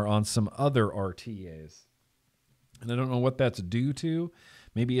they are on some other RTAs. And I don't know what that's due to.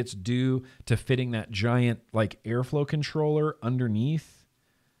 Maybe it's due to fitting that giant like airflow controller underneath.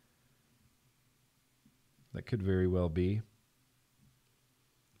 That could very well be.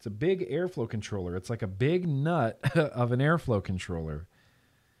 It's a big airflow controller. It's like a big nut of an airflow controller.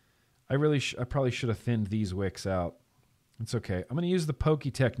 I probably should have thinned these wicks out. It's okay. I'm going to use the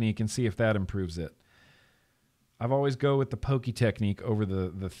pokey technique and see if that improves it. I've always go with the pokey technique over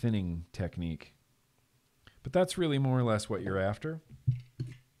the thinning technique. But that's really more or less what you're after.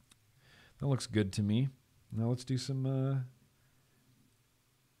 That looks good to me. Now let's do some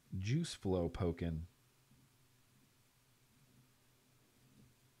juice flow poking.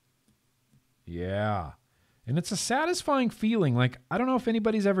 Yeah. And it's a satisfying feeling. Like, I don't know if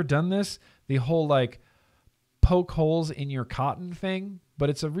anybody's ever done this, the whole like poke holes in your cotton thing, but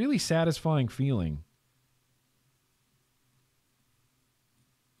it's a really satisfying feeling.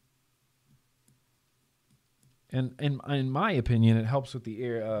 And in my opinion, it helps with the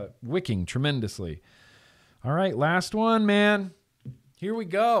air, wicking tremendously. All right, last one, man. Here we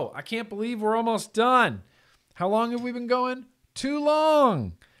go. I can't believe we're almost done. How long have we been going? Too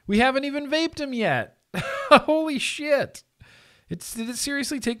long. We haven't even vaped them yet. Holy shit. Did it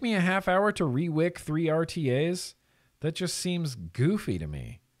seriously take me a half hour to re-wick 3 RTAs? That just seems goofy to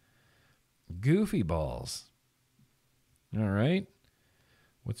me. Goofy balls. All right.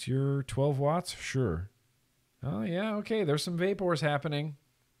 What's your 12 watts? Sure. Oh, yeah, okay. There's some vapors happening.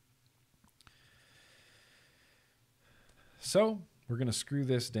 So we're going to screw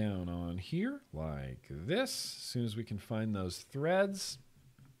this down on here like this. As soon as we can find those threads.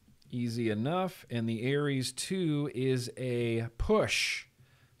 Easy enough. And the Aries 2 is a push.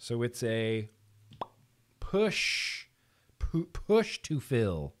 So it's a push to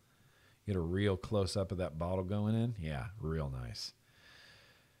fill. Get a real close-up of that bottle going in. Yeah, real nice.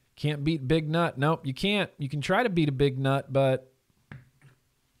 Can't beat big nut. Nope, you can't. You can try to beat a big nut, but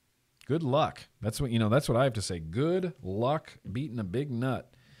good luck. That's what, that's what I have to say. Good luck beating a big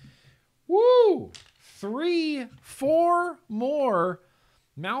nut. Woo! 3, 4 more.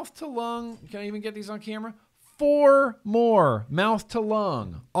 Mouth to lung. Can I even get these on camera? 4 more mouth to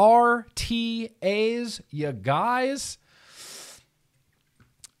lung RTAs, you guys.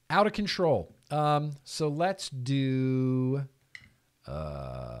 Out of control. So let's do,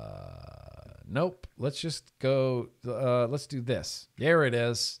 nope. Let's just go, let's do this. There it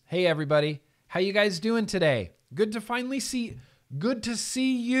is. Hey, everybody. How you guys doing today? Good to finally see, good to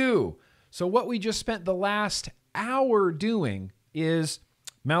see you. So what we just spent the last hour doing is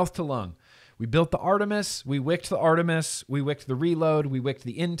mouth to lung. We built the Artemis, we wicked the Artemis, we wicked the Reload, we wicked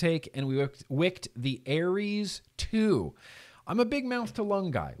the Intake, and we wicked the Aries 2. I'm a big mouth to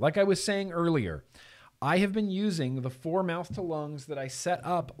lung guy. Like I was saying earlier, I have been using the 4 mouth to lungs that I set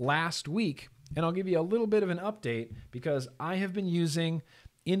up last week, and I'll give you a little bit of an update because I have been using,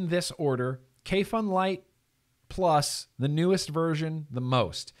 in this order, KayFun Light plus the newest version the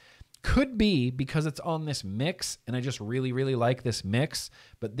most. Could be because it's on this mix, and I just really, really like this mix,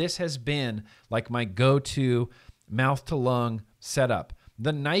 but this has been like my go-to mouth to lung setup.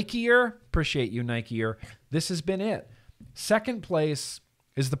 The Nikeer, appreciate you, Nikeer, this has been it. Second place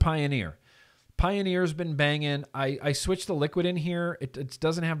is the Pioneer. Pioneer's been banging. I switched the liquid in here. It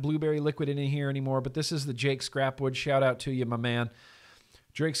doesn't have blueberry liquid in here anymore, but this is the Jake Scrapwood. Shout out to you, my man.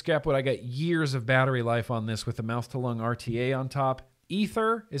 Jake Scrapwood, I got years of battery life on this with the mouth to lung RTA on top.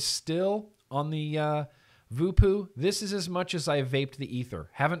 Ether is still on the Voopoo. This is as much as I vaped the Ether.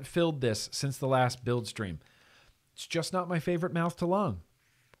 Haven't filled this since the last build stream. It's just not my favorite mouth to lung.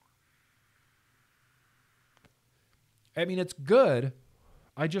 I mean, it's good.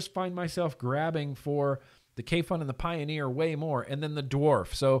 I just find myself grabbing for the KayFun and the Pioneer way more, and then the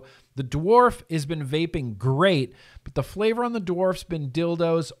Dwarf. So the Dwarf has been vaping great, but the flavor on the Dwarf's been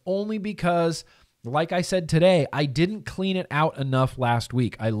dildos only because, like I said today, I didn't clean it out enough last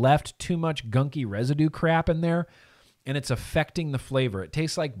week. I left too much gunky residue crap in there, and it's affecting the flavor. It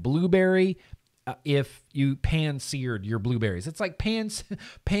tastes like blueberry if you pan-seared your blueberries. It's like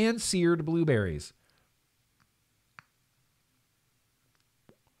pan-seared blueberries.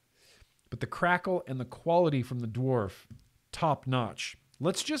 But the crackle and the quality from the Dwarf, top notch.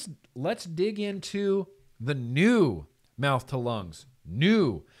 Let's dig into the new mouth to lungs.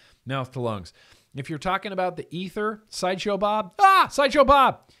 New mouth to lungs. If you're talking about the Ether, Sideshow Bob, Sideshow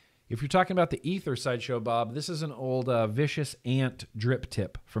Bob. If you're talking about the Ether, Sideshow Bob, this is an old Vicious Ant drip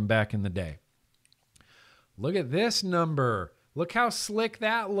tip from back in the day. Look at this number. Look how slick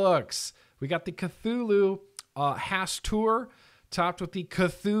that looks. We got the Cthulhu Hastur topped with the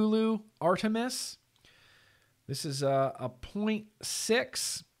Cthulhu Artemis. This is a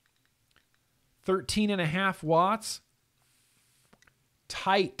 0.6, 13.5 watts.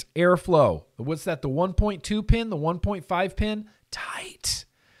 Tight airflow. What's that? The 1.2 pin, the 1.5 pin? Tight.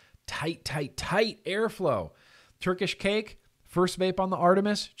 Tight, tight, tight airflow. Turkish cake. First vape on the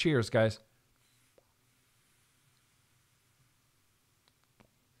Artemis. Cheers, guys.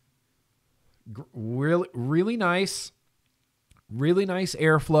 Really nice. Really nice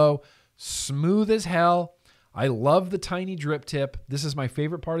airflow. Smooth as hell. I love the tiny drip tip. This is my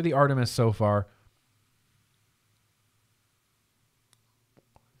favorite part of the Artemis so far.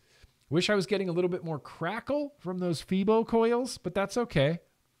 Wish I was getting a little bit more crackle from those Phoebo coils, but that's okay.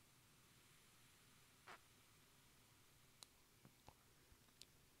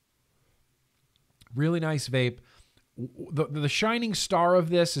 Really nice vape. The shining star of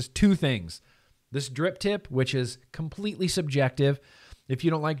this is 2 things. This drip tip, which is completely subjective. If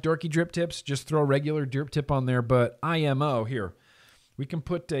you don't like dorky drip tips, just throw regular drip tip on there. But IMO, here, we can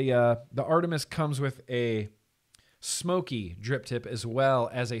put the Artemis comes with a smoky drip tip as well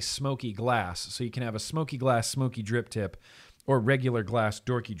as a smoky glass. So you can have a smoky glass, smoky drip tip, or regular glass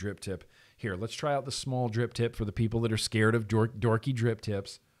dorky drip tip. Here, let's try out the small drip tip for the people that are scared of dorky drip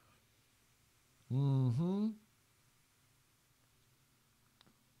tips.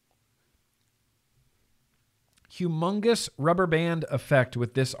 Humongous rubber band effect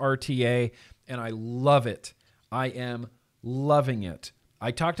with this RTA, and I love it. I am loving it.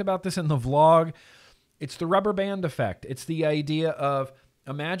 I talked about this in the vlog. It's the rubber band effect. It's the idea of,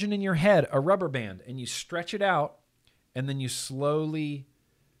 imagine in your head a rubber band, and you stretch it out, and then you slowly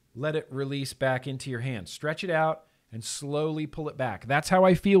let it release back into your hand. Stretch it out and slowly pull it back. That's how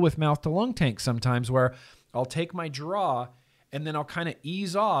I feel with mouth to lung tank sometimes, where I'll take my draw and then I'll kind of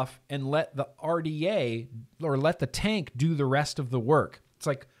ease off and let the RDA or let the tank do the rest of the work. It's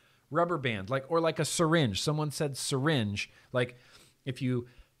like rubber band, or like a syringe. Someone said syringe. Like if you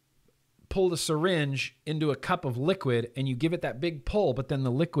pull the syringe into a cup of liquid and you give it that big pull, but then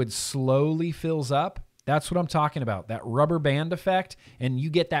the liquid slowly fills up. That's what I'm talking about, that rubber band effect. And you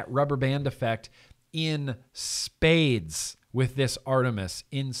get that rubber band effect in spades with this Artemis,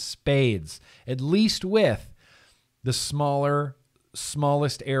 in spades, at least with the smallest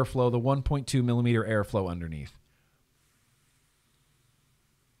airflow, the 1.2 millimeter airflow underneath.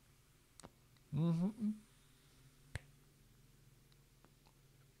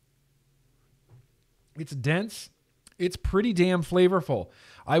 It's dense. It's pretty damn flavorful.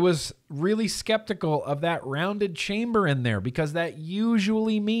 I was really skeptical of that rounded chamber in there because that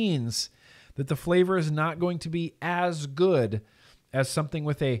usually means that the flavor is not going to be as good as something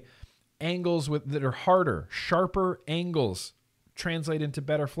with angles that are harder. Sharper angles translate into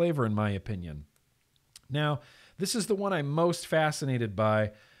better flavor, in my opinion. Now, this is the one I'm most fascinated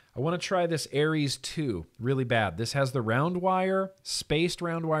by. I want to try this Aries 2 really bad. This has the round wire, spaced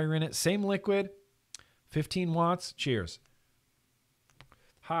round wire in it, same liquid, 15 watts. Cheers.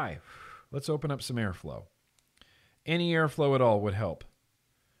 Hi. Let's open up some airflow. Any airflow at all would help.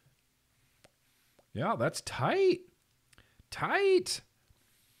 Yeah, that's tight. Tight.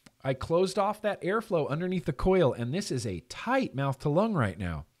 I closed off that airflow underneath the coil, and this is a tight mouth to lung right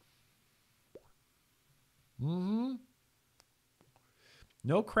now. No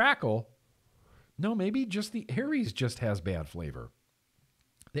crackle. No, maybe just the Aries just has bad flavor.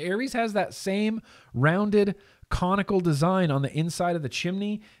 The Aries has that same rounded conical design on the inside of the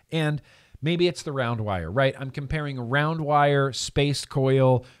chimney, and maybe it's the round wire, right? I'm comparing a round wire spaced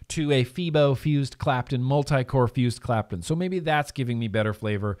coil to a Phoebo fused Clapton, multi-core fused Clapton. So maybe that's giving me better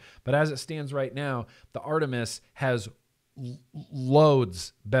flavor. But as it stands right now, the Artemis has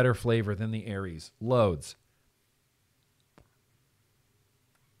loads better flavor than the Aries. Loads.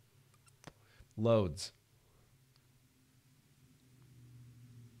 Loads.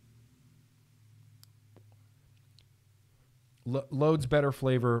 Loads better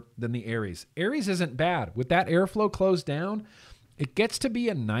flavor than the Aries. Aries isn't bad. With that airflow closed down, it gets to be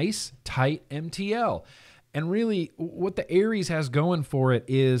a nice, tight MTL. And really, what the Aries has going for it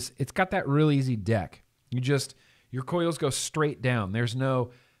is it's got that real easy deck. Your coils go straight down. There's no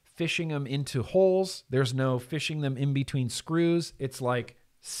fishing them into holes. There's no fishing them in between screws. It's like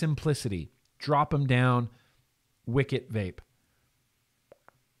simplicity. Drop them down, wicket vape.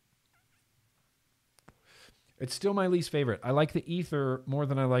 It's still my least favorite. I like the Ether more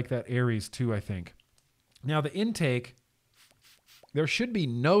than I like that Aries too, I think. Now the Intake, there should be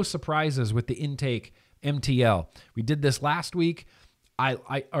no surprises with the Intake MTL. We did this last week,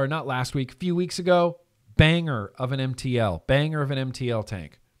 or not last week, a few weeks ago. Banger of an MTL. Banger of an MTL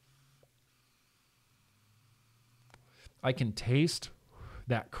tank. I can taste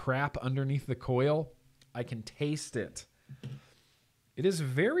that crap underneath the coil. I can taste it. It is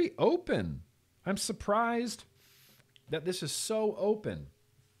very open. I'm surprised that this is so open.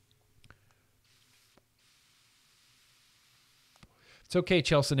 It's okay,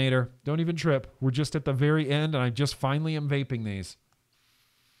 Chelseanator. Don't even trip. We're just at the very end, and I just finally am vaping these.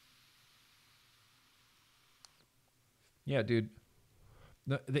 Yeah, dude.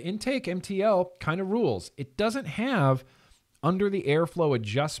 The Intake MTL kind of rules. It doesn't have under the airflow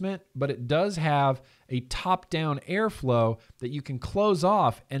adjustment, but it does have a top-down airflow that you can close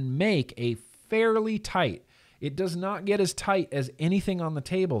off and make a fairly tight. It does not get as tight as anything on the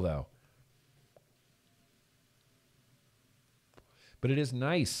table, though. But it is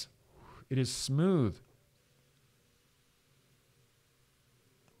nice. It is smooth.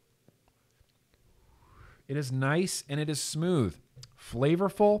 It is nice and it is smooth.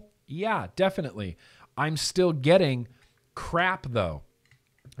 Flavorful? Yeah, definitely. I'm still getting crap, though.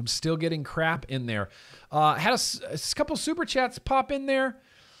 I'm still getting crap in there. Had a couple super chats pop in there.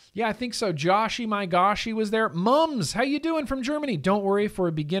 Yeah, I think so. Joshy, my goshy was there. Mums, how you doing from Germany? Don't worry, for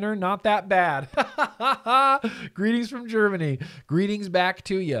a beginner, not that bad. Greetings from Germany. Greetings back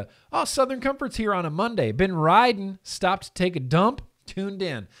to you. Oh, Southern Comfort's here on a Monday. Been riding, stopped to take a dump, tuned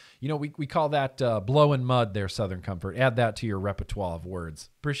in. You know, we call that blowing mud there, Southern Comfort. Add that to your repertoire of words.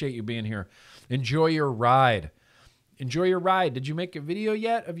 Appreciate you being here. Enjoy your ride. Enjoy your ride. Did you make a video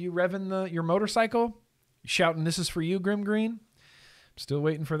yet of you revving your motorcycle? Shouting, "This is for you, GrimmGreen"? Still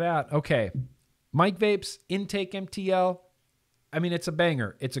waiting for that. Okay. Mike Vapes, Intake MTL. I mean, it's a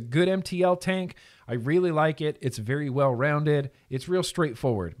banger. It's a good MTL tank. I really like it. It's very well-rounded. It's real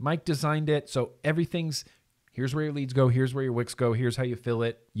straightforward. Mike designed it, so everything's, here's where your leads go, here's where your wicks go, here's how you fill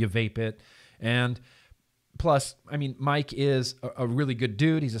it, you vape it. And plus, I mean, Mike is a really good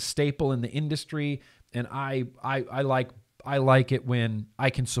dude. He's a staple in the industry, and I like it when I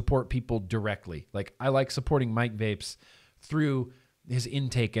can support people directly. Like, I like supporting Mike Vapes through his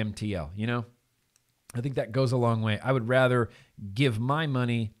Intake MTL, you know? I think that goes a long way. I would rather give my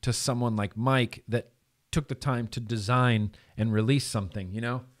money to someone like Mike that took the time to design and release something, you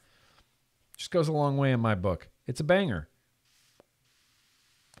know? Just goes a long way in my book. It's a banger.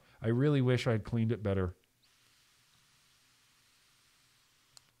 I really wish I had cleaned it better.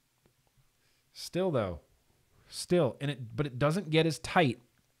 Still, though. Still. But it doesn't get as tight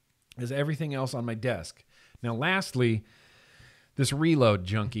as everything else on my desk. Now, lastly, this Reload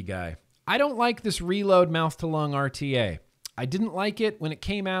junkie guy. I don't like this Reload mouth-to-lung RTA. I didn't like it when it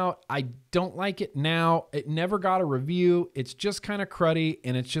came out. I don't like it now. It never got a review. It's just kind of cruddy,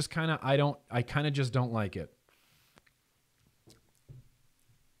 and it's just kind of, I kind of just don't like it.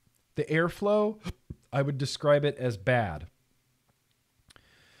 The airflow, I would describe it as bad.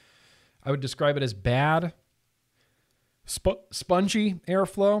 I would describe it as bad. Spongy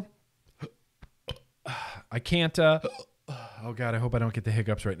airflow. I can't, oh God, I hope I don't get the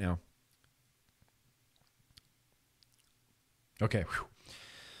hiccups right now. Okay. Whew.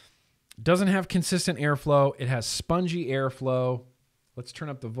 Doesn't have consistent airflow. It has spongy airflow. Let's turn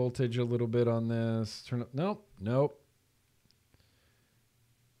up the voltage a little bit on this. Turn up. Nope. Nope.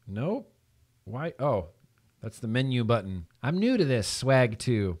 Nope. Why? Oh, that's the menu button. I'm new to this swag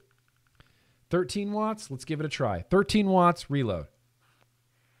too. 13 watts. Let's give it a try. 13 watts reload.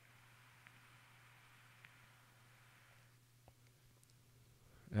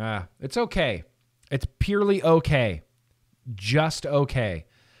 It's okay. It's purely okay. Just okay.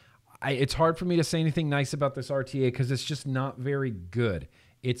 It's hard for me to say anything nice about this RTA because it's just not very good.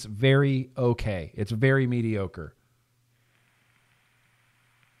 It's very okay. It's very mediocre.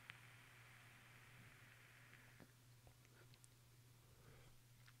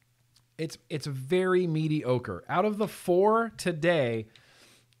 It's very mediocre. Out of the 4 today,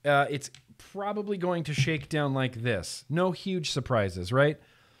 it's probably going to shake down like this. No huge surprises, right?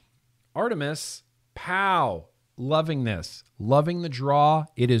 Artemis, pow. Loving this. Loving the draw.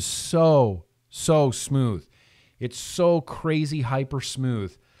 It is so smooth. It's so crazy hyper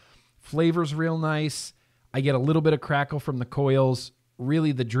smooth. Flavor's real nice. I get a little bit of crackle from the coils.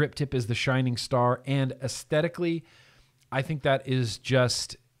 Really, the drip tip is the shining star. And aesthetically, I think that is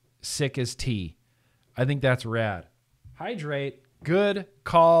just sick as tea. I think that's rad. Hydrate. Good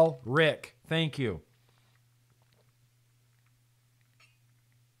call, Rick. Thank you.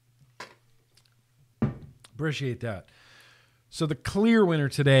 Appreciate that. So the clear winner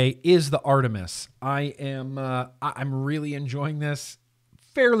today is the Artemis. I'm really enjoying this.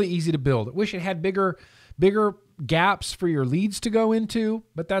 Fairly easy to build. I wish it had bigger gaps for your leads to go into,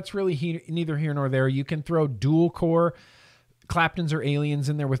 but that's really neither here nor there. You can throw dual core Claptons or Aliens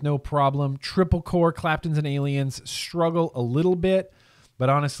in there with no problem. Triple core Claptons and Aliens struggle a little bit, but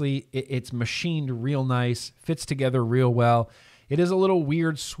honestly, it's machined real nice, fits together real well. It is a little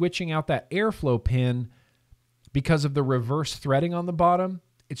weird switching out that airflow pin because of the reverse threading on the bottom.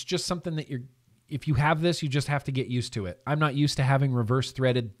 It's just something that if you have this, you just have to get used to it. I'm not used to having reverse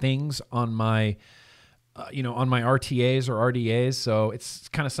threaded things on my, on my RTAs or RDAs. So it's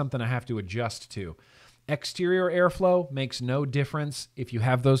kind of something I have to adjust to. Exterior airflow makes no difference if you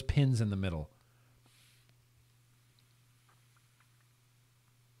have those pins in the middle.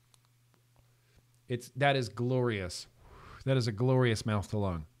 That is glorious. That is a glorious mouth to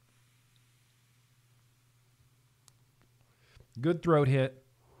lung. Good throat hit.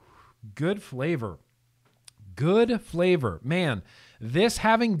 Good flavor. Good flavor. Man, this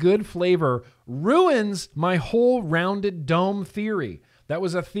having good flavor ruins my whole rounded dome theory. That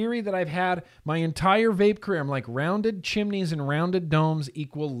was a theory that I've had my entire vape career. I'm like, rounded chimneys and rounded domes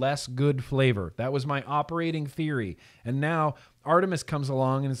equal less good flavor. That was my operating theory. And now Artemis comes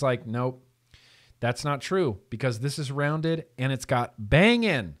along and it's like, nope, that's not true because this is rounded and it's got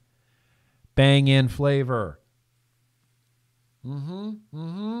bang-in flavor.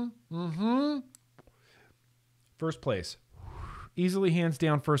 First place. Easily hands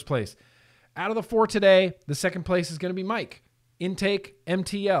down first place. Out of the 4 today, the second place is going to be Mike. Intake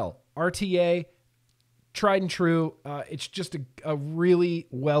MTL RTA, tried and true. It's just a really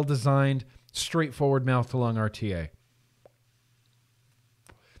well-designed, straightforward mouth-to-lung RTA.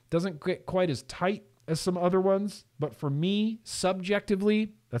 Doesn't get quite as tight as some other ones, but for me,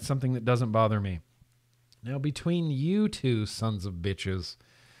 subjectively, that's something that doesn't bother me. Now, between you two sons of bitches,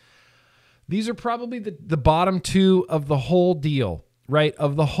 these are probably the bottom two of the whole deal, right?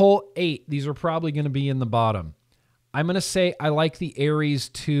 Of the whole 8, these are probably going to be in the bottom. I'm going to say I like the Ares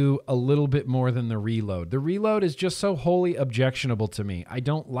 2 a little bit more than the Reload. The Reload is just so wholly objectionable to me. I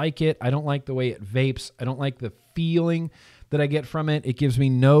don't like it. I don't like the way it vapes. I don't like the feeling that I get from it. It gives me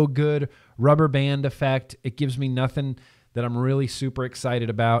no good rubber band effect. It gives me nothing that I'm really super excited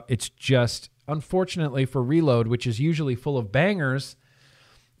about. It's just, unfortunately for Reload, which is usually full of bangers,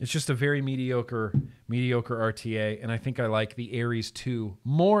 it's just a very mediocre RTA, and I think I like the Ares 2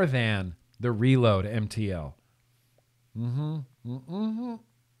 more than the Reload MTL.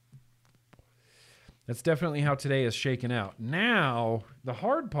 That's definitely how today is shaken out. Now, the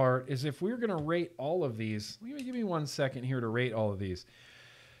hard part is if we're going to rate all of these, give me 1 second here to rate all of these.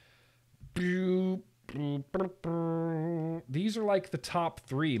 These are like the top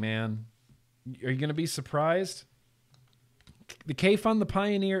 3, man. Are you going to be surprised? The KayFun, the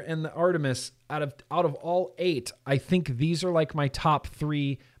Pioneer, and the Artemis, out of all 8, I think these are like my top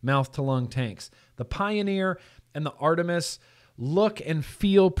 3 mouth-to-lung tanks. The Pioneer and the Artemis look and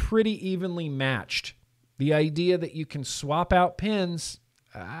feel pretty evenly matched. The idea that you can swap out pins,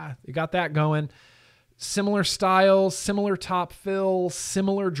 you got that going. Similar styles, similar top fill,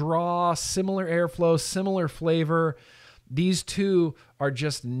 similar draw, similar airflow, similar flavor. These two are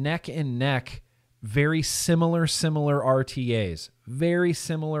just neck and neck. Very similar RTAs. Very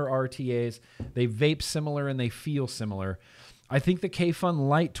similar RTAs. They vape similar and they feel similar. I think the KayFun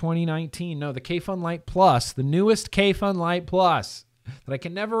Lite 2019, no, the KayFun Lite Plus, the newest KayFun Lite Plus, that I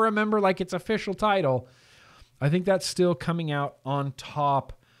can never remember like its official title, I think that's still coming out on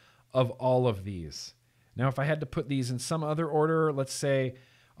top of all of these. Now, if I had to put these in some other order, let's say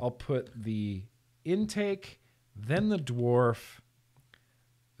I'll put the Intake, then the Dwarf,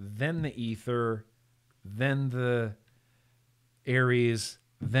 then the Ether, then the Ares,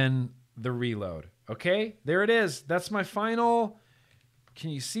 then the Reload. Okay, there it is. That's my final. Can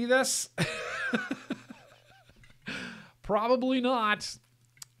you see this? Probably not.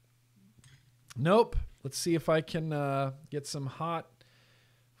 Nope. Let's see if I can get some hot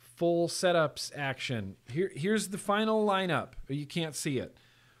full setups action. Here's the final lineup. You can't see it.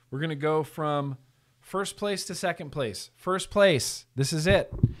 We're going to go from first place to second place. First place. This is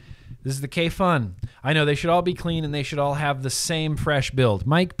it. This is the KayFun. I know they should all be clean and they should all have the same fresh build.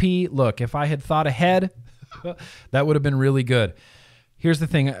 Mike P, look, if I had thought ahead, that would have been really good. Here's the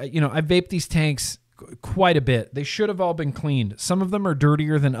thing. I've vaped these tanks quite a bit. They should have all been cleaned. Some of them are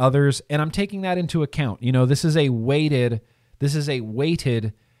dirtier than others, and I'm taking that into account. This is a weighted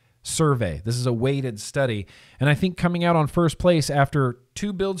survey. This is a weighted study. And I think coming out on first place after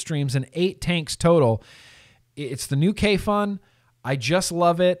 2 build streams and 8 tanks total, it's the new KayFun. I just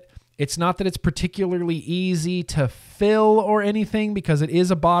love it. It's not that it's particularly easy to fill or anything, because it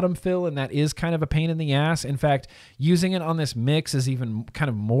is a bottom fill and that is kind of a pain in the ass. In fact, using it on this mix is even kind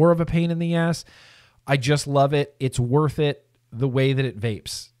of more of a pain in the ass. I just love it. It's worth it the way that it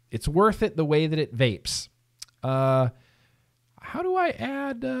vapes. It's worth it the way that it vapes. How do I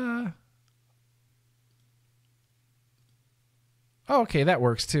add... Oh, okay, that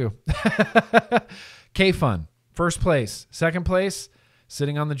works too. KayFun, first place. Second place,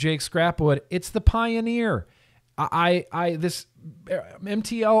 sitting on the Jake Scrapwood, it's the Pioneer. This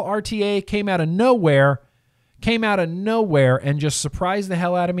MTL RTA came out of nowhere and just surprised the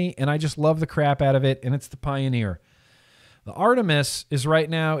hell out of me, and I just love the crap out of it, and it's the Pioneer. The Artemis is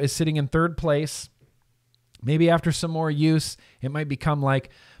sitting in third place. Maybe after some more use, it might become like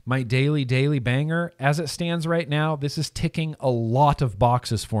my daily banger. As it stands right now, this is ticking a lot of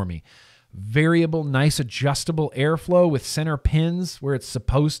boxes for me. Variable, nice adjustable airflow with center pins where it's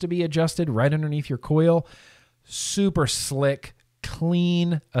supposed to be adjusted right underneath your coil. Super slick,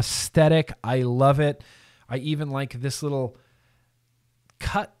 clean, aesthetic. I love it. I even like this little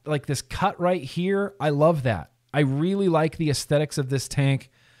cut, like this cut right here. I love that. I really like the aesthetics of this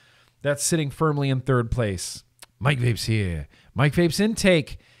tank. That's sitting firmly in third place. Mike Vapes here. Mike Vapes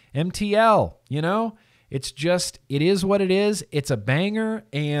Intake MTL. It is what it is. It's a banger,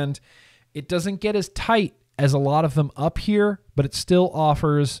 and it doesn't get as tight as a lot of them up here, but it still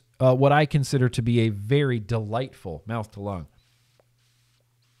offers what I consider to be a very delightful mouth to lung.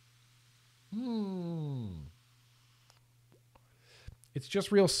 It's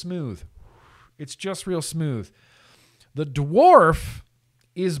just real smooth. It's just real smooth. The Dwarf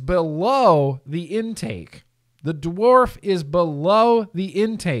is below the Intake. The Dwarf is below the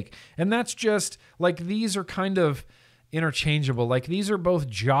Intake. And that's just like, these are kind of interchangeable. Like these are both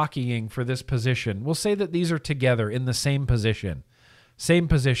jockeying for this position. We'll say that these are together in the same position. Same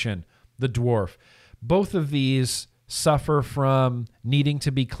position, the dwarf. Both of these suffer from needing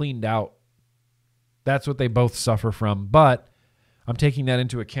to be cleaned out. That's what they both suffer from. But I'm taking that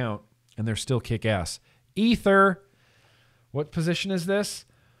into account, and they're still kick-ass. Ether. What position is this?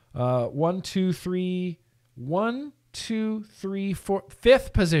 1, 2, 3. 1, 2, 3, 4.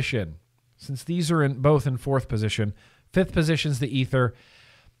 Fifth position. Since these are both in fourth position. Fifth position's the ether.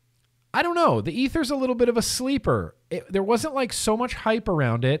 I don't know. The ether's a little bit of a sleeper. There wasn't like so much hype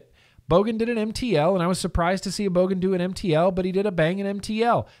around it. Bogan did an MTL, and I was surprised to see a Bogan do an MTL, but he did a banging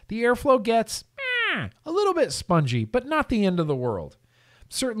MTL. The airflow gets a little bit spongy, but not the end of the world.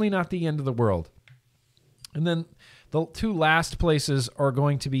 Certainly not the end of the world. And then the two last places are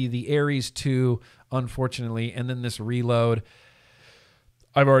going to be the Ares 2, unfortunately, and then this Reload.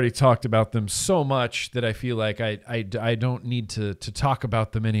 I've already talked about them so much that I feel like I don't need to talk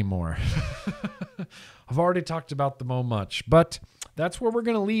about them anymore. I've already talked about them so much, but that's where we're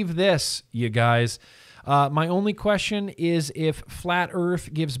going to leave this, you guys. My only question is if flat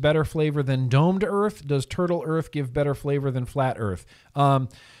Earth gives better flavor than domed Earth, does turtle Earth give better flavor than flat Earth?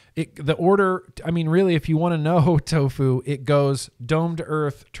 The order, I mean, really, if you want to know, Tofu, it goes domed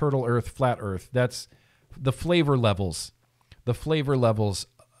Earth, turtle Earth, flat Earth. That's the flavor levels. The flavor levels.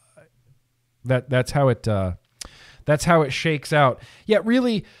 That's how it shakes out. Yeah,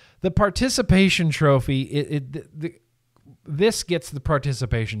 really, the participation trophy. This gets the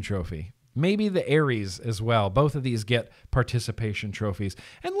participation trophy. Maybe the Ares as well. Both of these get participation trophies.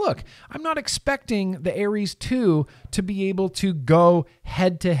 And look, I'm not expecting the Ares 2 to be able to go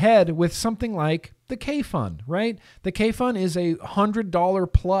head-to-head with something like the KayFun, right? The KayFun is a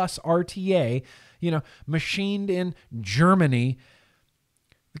 $100 plus RTA, machined in Germany.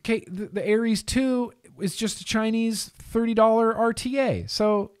 The Ares 2 is just a Chinese $30 RTA.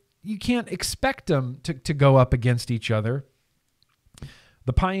 So you can't expect them to go up against each other.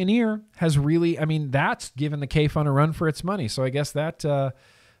 The Pioneer has really, that's given the KayFun a run for its money. So I guess that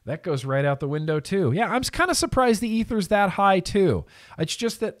goes right out the window too. Yeah, I'm kind of surprised the ether's that high too. It's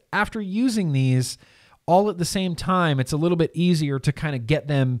just that after using these all at the same time, it's a little bit easier to kind of get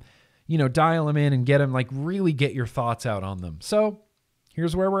them, dial them in and get them, like really get your thoughts out on them. So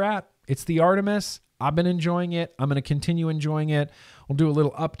here's where we're at. It's the Artemis. I've been enjoying it. I'm going to continue enjoying it. We'll do a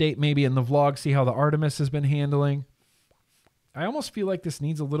little update maybe in the vlog, see how the Artemis has been handling. I almost feel like this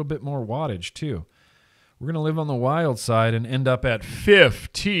needs a little bit more wattage too. We're going to live on the wild side and end up at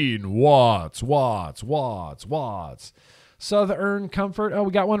 15 watts. Southern Comfort. Oh,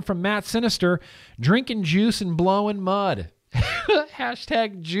 we got one from Matt Sinister. Drinking juice and blowing mud.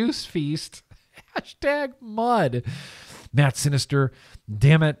 Hashtag juice feast. Hashtag mud. Matt Sinister.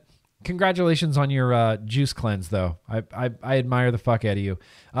 Damn it. Congratulations on your juice cleanse, though. I admire the fuck out of you.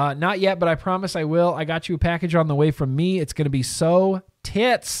 Not yet, but I promise I will. I got you a package on the way from me. It's going to be so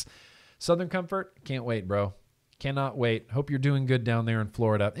tits. Southern Comfort, can't wait, bro. Cannot wait. Hope you're doing good down there in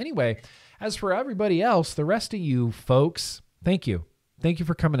Florida. Anyway, as for everybody else, the rest of you folks, thank you. Thank you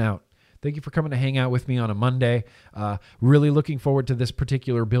for coming out. Thank you for coming to hang out with me on a Monday. Really looking forward to this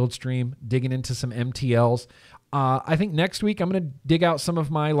particular build stream, digging into some MTLs. I think next week I'm going to dig out some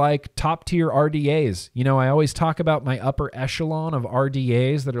of my top tier RDAs. I always talk about my upper echelon of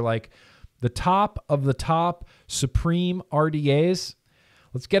RDAs that are like the top of the top supreme RDAs.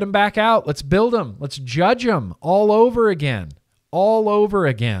 Let's get them back out. Let's build them. Let's judge them all over again.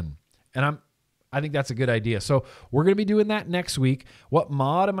 And I think that's a good idea. So we're going to be doing that next week. What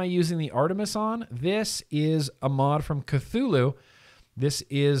mod am I using the Artemis on? This is a mod from Cthulhu. This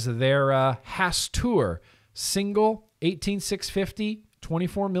is their Hastur. Single 18650,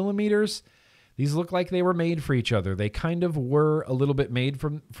 24 millimeters. These look like they were made for each other. They kind of were a little bit made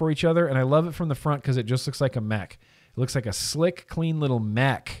for each other, and I love it from the front because it just looks like a mech. It looks like a slick, clean little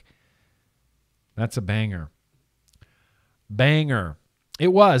mech. That's a banger. Banger. It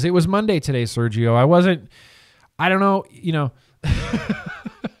was Monday today, Sergio. I don't know,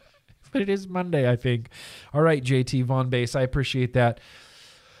 but it is Monday, I think. All right, JT Von Base, I appreciate that.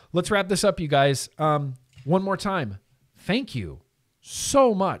 Let's wrap this up, you guys. One more time, thank you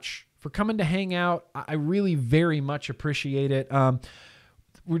so much for coming to hang out. I really very much appreciate it.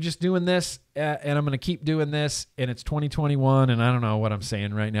 We're just doing this, and I'm going to keep doing this, and it's 2021, and I don't know what I'm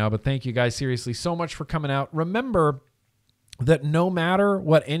saying right now, but thank you guys seriously so much for coming out. Remember that no matter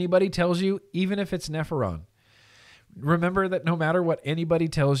what anybody tells you, even if it's Neferon, remember that no matter what anybody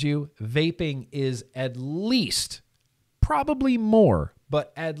tells you, vaping is at least, probably more,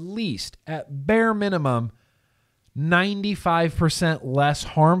 but at least, at bare minimum, 95% less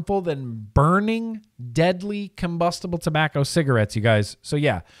harmful than burning deadly combustible tobacco cigarettes, you guys. So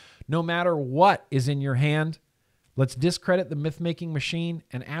yeah, no matter what is in your hand, let's discredit the myth-making machine,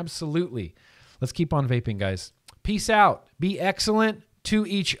 and absolutely, let's keep on vaping, guys. Peace out. Be excellent to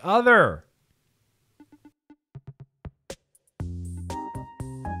each other.